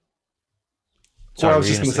Sorry, I was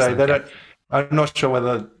just going to say that I'm not sure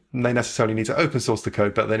whether they necessarily need to open source the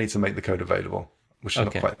code, but they need to make the code available, which is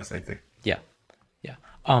not quite the same thing. Yeah.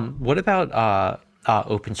 What about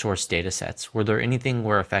open source data sets? Were there anything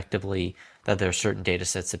where effectively that there are certain data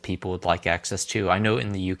sets that people would like access to? I know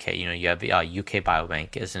in the UK, you have UK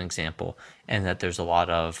Biobank as an example, and that there's a lot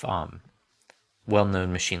of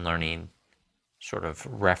well-known machine learning sort of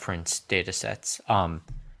reference data sets.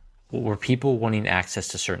 Were people wanting access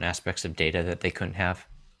to certain aspects of data that they couldn't have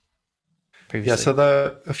previously? Yeah,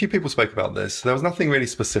 so a few people spoke about this. There was nothing really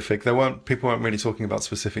specific. People weren't really talking about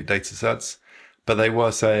specific data sets, but they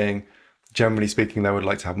were saying, generally speaking, they would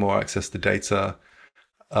like to have more access to data,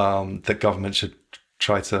 that government should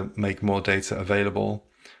try to make more data available.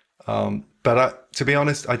 But to be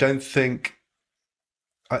honest, I don't think,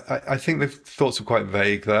 I think the thoughts were quite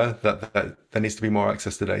vague there, that there needs to be more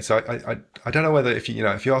access to data. So I don't know whether if you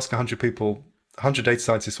ask 100 people, 100 data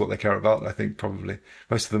scientists what they care about, I think probably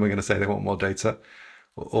most of them are going to say they want more data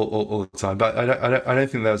all the time. But I don't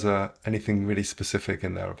think there's anything really specific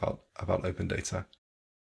in there about open data.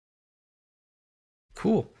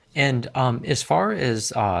 Cool. And as far as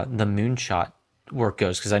the moonshot work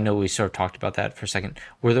goes, because I know we sort of talked about that for a second,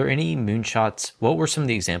 were there any moonshots? What were some of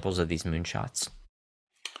the examples of these moonshots?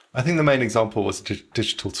 I think the main example was the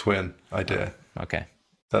digital twin idea. Okay.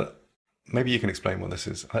 That maybe you can explain what this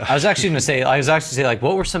is. I was actually going to say, like,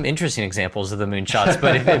 what were some interesting examples of the moonshots?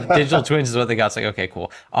 But if digital twins is what they got, it's like, okay,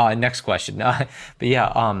 cool. Next question. But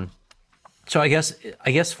yeah, so I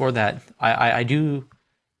guess for that,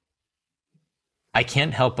 I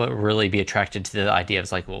can't help but really be attracted to the idea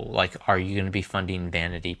of are you going to be funding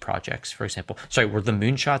vanity projects, for example? Sorry, were the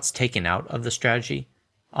moonshots taken out of the strategy?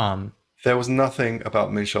 There was nothing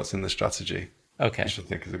about moonshots in the strategy. Okay. Which I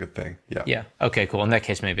think is a good thing. Yeah. Yeah. Okay, cool. In that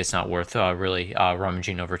case, maybe it's not worth really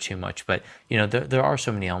rummaging over too much. But, there are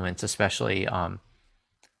so many elements, especially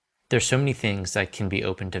there's so many things that can be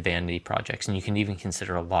open to vanity projects. And you can even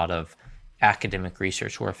consider a lot of academic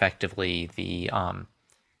research where effectively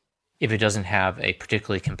if it doesn't have a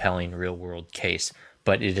particularly compelling real world case,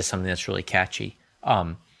 but it is something that's really catchy,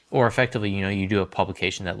 or effectively, you do a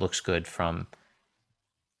publication that looks good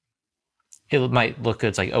it might look good.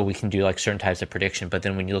 It's like, oh, we can do like certain types of prediction, but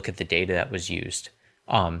then when you look at the data that was used,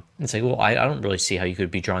 it's like, well, I don't really see how you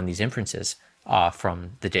could be drawing these inferences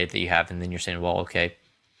from the data that you have. And then you're saying, well, okay,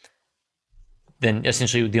 then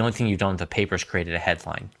essentially the only thing you've done with the paper is created a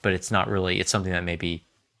headline, but it's not really, it's something that maybe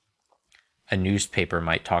a newspaper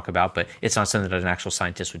might talk about, but it's not something that an actual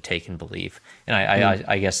scientist would take and believe. And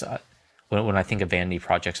I guess when I think of vanity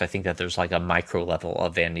projects, I think that there's like a micro level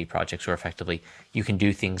of vanity projects where effectively you can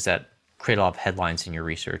do things that create a lot of headlines in your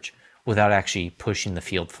research, without actually pushing the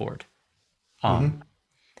field forward. And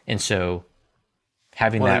so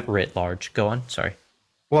having Well, that writ large, go on, sorry.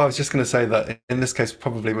 Well, I was just going to say that in this case,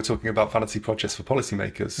 probably we're talking about vanity projects for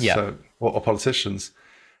policymakers, Yeah. so or politicians.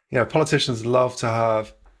 Politicians love to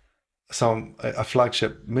have a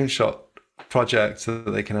flagship moonshot project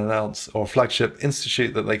that they can announce, or a flagship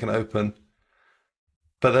institute that they can open,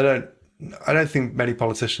 but they don't. I don't think many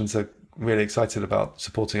politicians are really excited about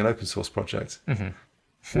supporting an open source project.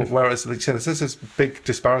 Whereas there's this big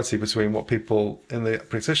disparity between what people in the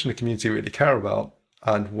practitioner community really care about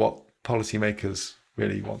and what policymakers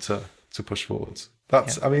really want to push forwards.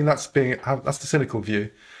 That's that's the cynical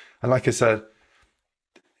view. And like I said,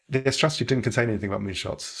 the strategy didn't contain anything about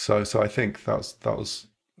moonshots, so I think that was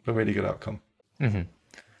a really good outcome.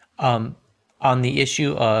 On the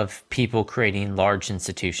issue of people creating large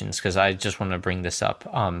institutions, because I just want to bring this up.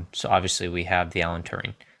 So obviously we have the Alan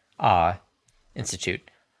Turing Institute.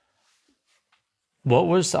 What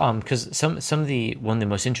was because some of the one of the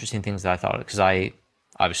most interesting things that I thought, because I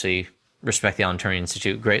obviously respect the Alan Turing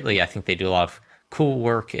Institute greatly. I think they do a lot of cool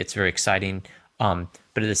work. It's very exciting.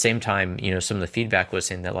 But at the same time, some of the feedback was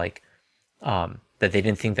saying that that they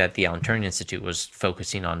didn't think that the Alan Turing Institute was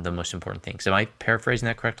focusing on the most important things. Am I paraphrasing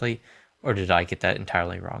that correctly, or did I get that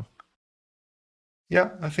entirely wrong?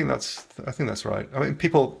 Yeah, I think that's right. I mean,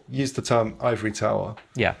 people use the term ivory tower.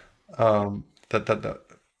 Yeah. But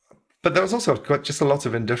there was also just a lot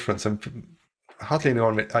of indifference, and hardly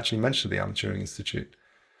anyone actually mentioned the Alan Turing Institute.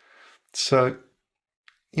 So,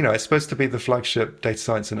 it's supposed to be the flagship data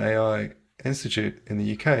science and AI institute in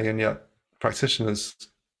the UK, and yet practitioners,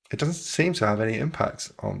 it doesn't seem to have any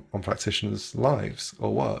impact on practitioners' lives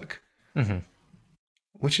or work,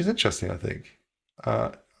 which is interesting, I think.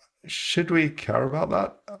 Should we care about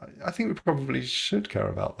that? I think we probably should care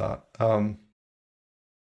about that.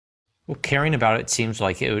 Well, caring about it seems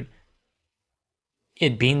like it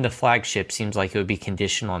being the flagship seems like it would be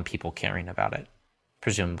conditional on people caring about it,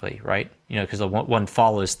 presumably, right? Because one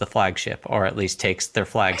follows the flagship, or at least takes their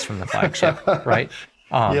flags from the flagship, right?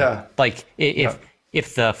 Yeah. Like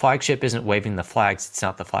if the flagship isn't waving the flags, it's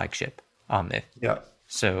not the flagship. Yeah.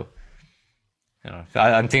 So,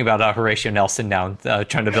 I'm thinking about Horatio Nelson now,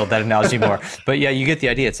 trying to build that analogy more. But yeah, you get the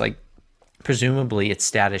idea. It's like presumably its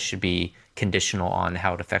status should be conditional on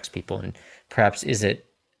how it affects people, and perhaps is it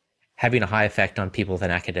having a high effect on people with an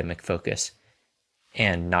academic focus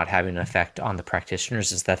and not having an effect on the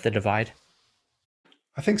practitioners? Is that the divide?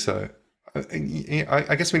 I think so.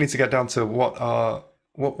 I guess we need to get down to what are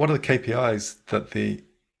the KPIs that the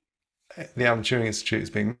Alan Turing Institute is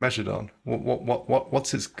being measured on.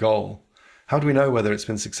 What's its goal? How do we know whether it's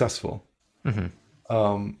been successful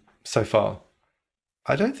so far?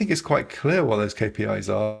 I don't think it's quite clear what those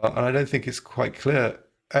KPIs are, and I don't think it's quite clear.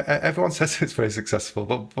 Everyone says it's very successful,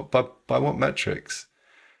 but by what metrics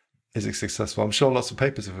is it successful? I'm sure lots of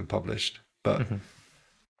papers have been published, but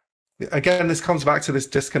again, this comes back to this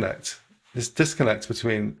disconnect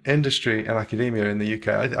between industry and academia in the UK.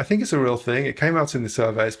 I think it's a real thing. It came out in the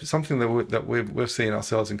surveys, but something that we've seen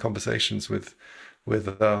ourselves in conversations with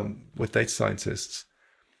data scientists.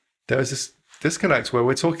 There is this disconnect where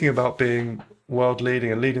we're talking about being world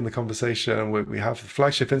leading and leading the conversation. We have the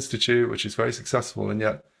flagship institute, which is very successful, and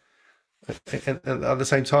yet at the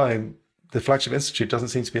same time, the flagship institute doesn't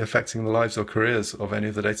seem to be affecting the lives or careers of any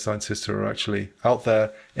of the data scientists who are actually out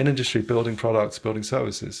there in industry building products, building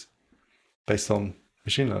services based on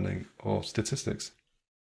machine learning or statistics.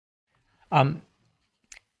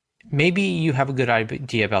 Maybe you have a good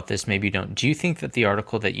idea about this, maybe you don't. Do you think that the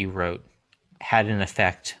article that you wrote had an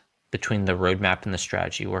effect between the roadmap and the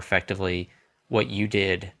strategy, where effectively what you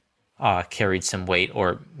did carried some weight,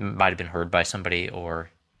 or might have been heard by somebody, or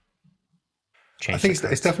changed? I think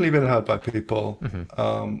it's definitely been heard by people.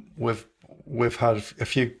 We've had a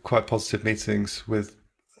few quite positive meetings with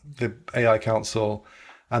the AI Council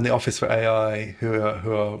and the Office for AI, who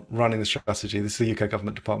are running the strategy. This is the UK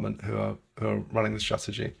government department who are running the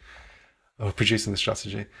strategy, or producing the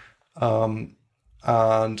strategy, and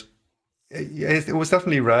it was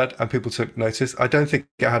definitely read and people took notice. I don't think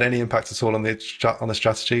it had any impact at all on the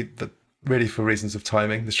strategy. That really, for reasons of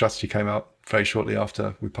timing, the strategy came out very shortly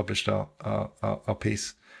after we published our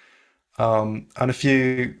piece, and a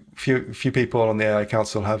few people on the AI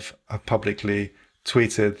Council have publicly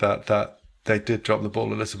tweeted that they did drop the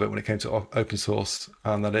ball a little bit when it came to open source,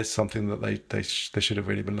 and that is something that they should have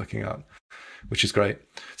really been looking at, which is great.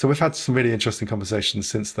 So we've had some really interesting conversations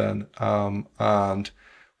since then, and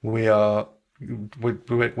we're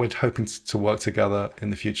hoping to work together in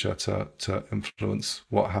the future to influence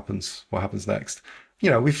what happens next.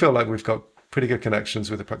 We feel like we've got pretty good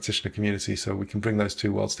connections with the practitioner community, so we can bring those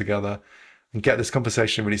two worlds together and get this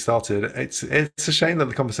conversation really started. It's a shame that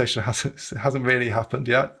the conversation hasn't really happened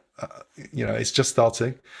yet. It's just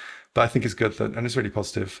starting, but I think it's good and it's really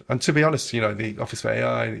positive. And to be honest, the Office for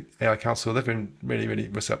AI, AI Council, they've been really, really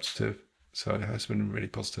receptive. So it's been really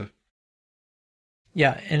positive.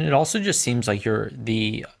 Yeah, and it also just seems like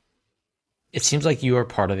it seems like you are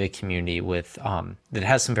part of a community with that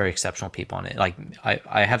has some very exceptional people on it. Like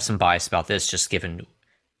I have some bias about this, just given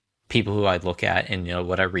people who I look at and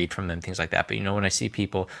what I read from them, things like that. But when I see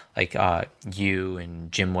people like you and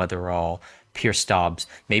Jim Weatherall, Pierce Stobbs,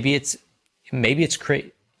 maybe it's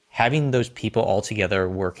great having those people all together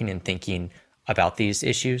working and thinking about these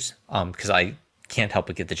issues. Because I can't help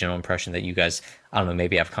but get the general impression that you guys, I don't know,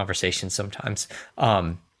 maybe have conversations sometimes.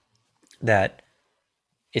 That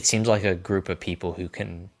it seems like a group of people who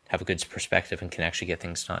can have a good perspective and can actually get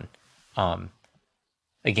things done.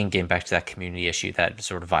 Again, getting back to that community issue, that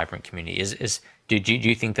sort of vibrant community do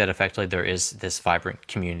you think that effectively there is this vibrant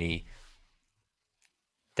community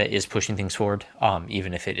that is pushing things forward,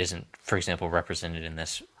 even if it isn't, for example, represented in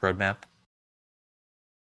this roadmap?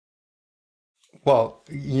 Well,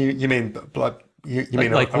 you mean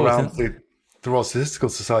mean like around the Royal Statistical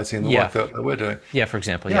Society and the work that we're doing? Yeah, for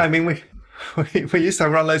example. Yeah, I mean we used to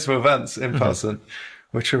run loads of events in person,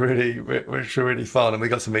 which were really fun, and we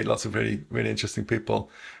got to meet lots of really, really interesting people.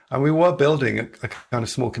 And we were building a kind of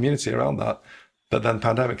small community around that. But then the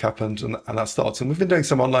pandemic happened and that stopped. And we've been doing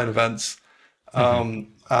some online events.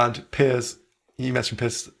 And Piers, you mentioned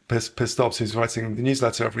Piers Stobbs, who's writing the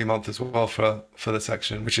newsletter every month as well for the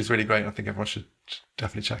section, which is really great. I think everyone should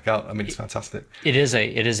definitely check out. I mean, it's fantastic. It is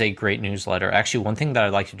a great newsletter. Actually, one thing that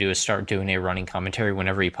I'd like to do is start doing a running commentary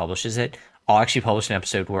whenever he publishes it. I'll actually publish an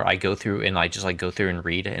episode where I go through and I just go through and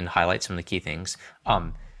read and highlight some of the key things.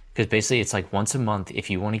 Because basically it's like once a month, if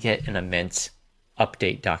you want to get an immense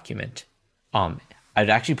update document, I'd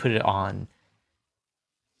actually put it on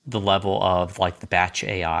the level of like the batch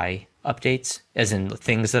AI updates, as in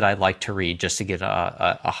things that I'd like to read just to get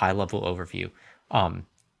a high level overview.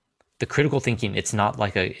 The critical thinking, it's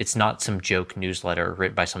not some joke newsletter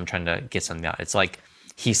written by someone trying to get something out. It's like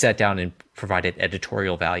he sat down and provided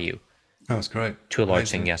editorial value. Oh, that's great. To a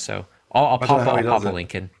large thing, yeah. So I'll pop a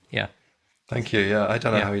link in. Yeah. Thank you. Yeah, I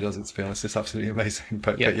don't know how he does it, to be honest. It's absolutely amazing.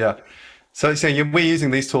 But yeah. So we're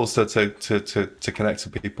using these tools to connect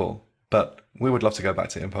with people, but we would love to go back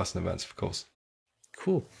to in-person events, of course.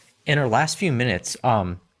 Cool. In our last few minutes,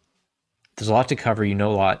 there's a lot to cover. You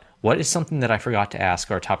know a lot. What is something that I forgot to ask,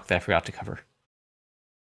 or a topic that I forgot to cover?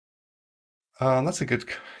 That's a good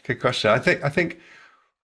question. I think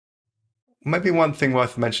maybe one thing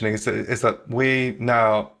worth mentioning is that we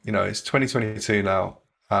now, it's 2022 now.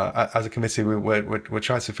 As a committee, we're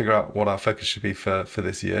trying to figure out what our focus should be for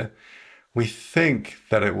this year. We think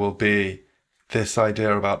that it will be this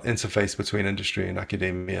idea about interface between industry and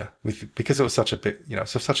academia, because it was such a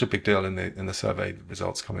big deal in the survey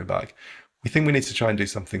results coming back. We think we need to try and do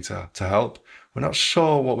something to help. We're not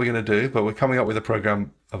sure what we're going to do, but we're coming up with a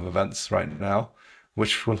program of events right now,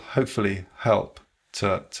 which will hopefully help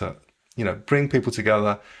to bring people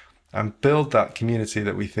together and build that community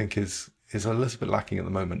that we think is a little bit lacking at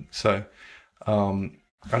the moment. So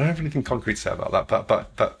I don't have anything concrete to say about that,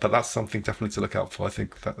 but that's something definitely to look out for. I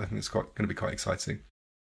think it's going to be quite exciting.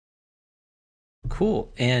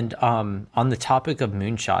 Cool. And on the topic of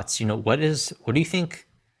moonshots, what do you think?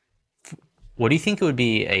 What do you think it would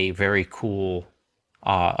be a very cool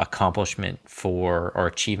accomplishment or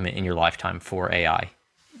achievement in your lifetime for AI?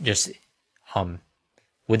 Just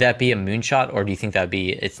would that be a moonshot, or do you think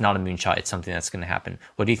it's not a moonshot, it's something that's going to happen?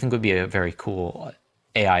 What do you think would be a very cool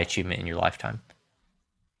AI achievement in your lifetime?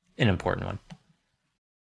 An important one.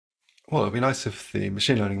 Well, it'd be nice if the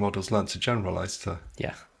machine learning models learned to generalize to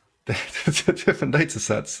different data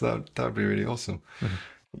sets. That would be really awesome.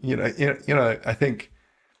 Mm-hmm. I think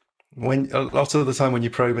when a lot of the time when you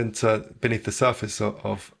probe into beneath the surface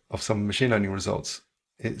of some machine learning results,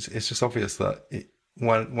 it's just obvious that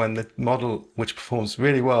when the model, which performs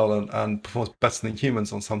really well and performs better than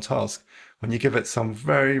humans on some task, when you give it some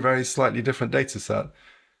very, very slightly different data set,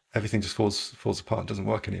 everything just falls apart, doesn't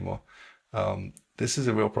work anymore. This is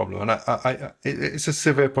a real problem, and it's a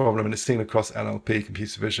severe problem, and it's seen across NLP,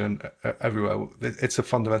 computer vision, everywhere. It's a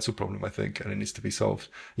fundamental problem, I think, and it needs to be solved.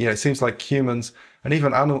 It seems like humans and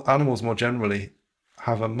even animals more generally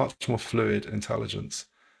have a much more fluid intelligence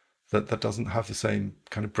that doesn't have the same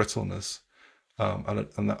kind of brittleness,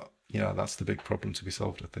 and that's the big problem to be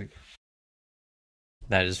solved, I think.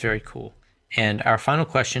 That is very cool. And our final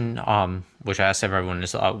question, which I asked everyone,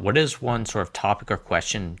 is what is one sort of topic or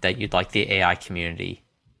question that you'd like the AI community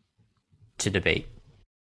to debate.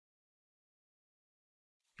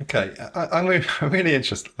 Okay, I'm really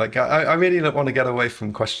interested. Like, I really want to get away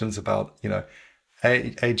from questions about,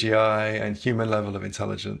 AGI and human level of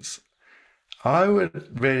intelligence. I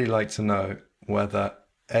would really like to know whether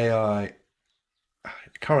AI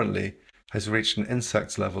currently has reached an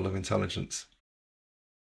insect level of intelligence.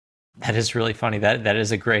 That is really funny. That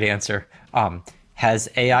is a great answer. Has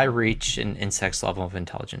AI reached an insect's level of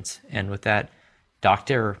intelligence? And with that,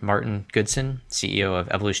 Dr. Martin Goodson, CEO of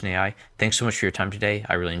Evolution AI, thanks so much for your time today.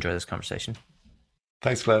 I really enjoyed this conversation.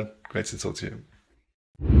 Thanks, Glenn. Great to talk to you.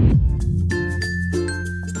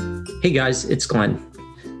 Hey guys, it's Glenn.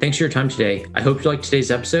 Thanks for your time today. I hope you liked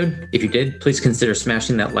today's episode. If you did, please consider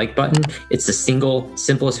smashing that like button. It's the single,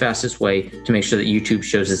 simplest, fastest way to make sure that YouTube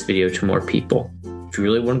shows this video to more people. If you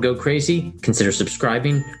really want to go crazy, consider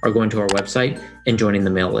subscribing or going to our website and joining the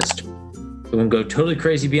mail list. If you want to go totally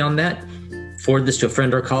crazy beyond that, forward this to a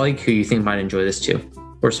friend or colleague who you think might enjoy this too.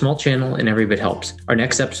 We're a small channel and every bit helps. Our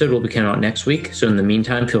next episode will be coming out next week, so in the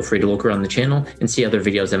meantime, feel free to look around the channel and see other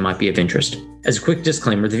videos that might be of interest. As a quick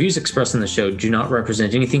disclaimer, the views expressed on the show do not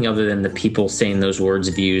represent anything other than the people saying those words,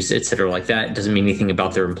 views, etc. like that. It doesn't mean anything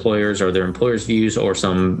about their employers or their employers' views or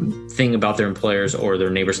some thing about their employers or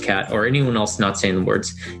their neighbor's cat or anyone else not saying the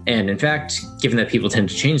words. And in fact, given that people tend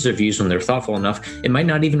to change their views when they're thoughtful enough, it might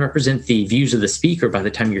not even represent the views of the speaker by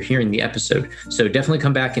the time you're hearing the episode. So definitely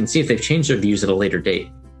come back and see if they've changed their views at a later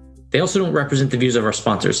date. They also don't represent the views of our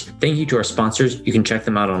sponsors. Thank you to our sponsors. You can check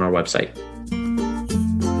them out on our website.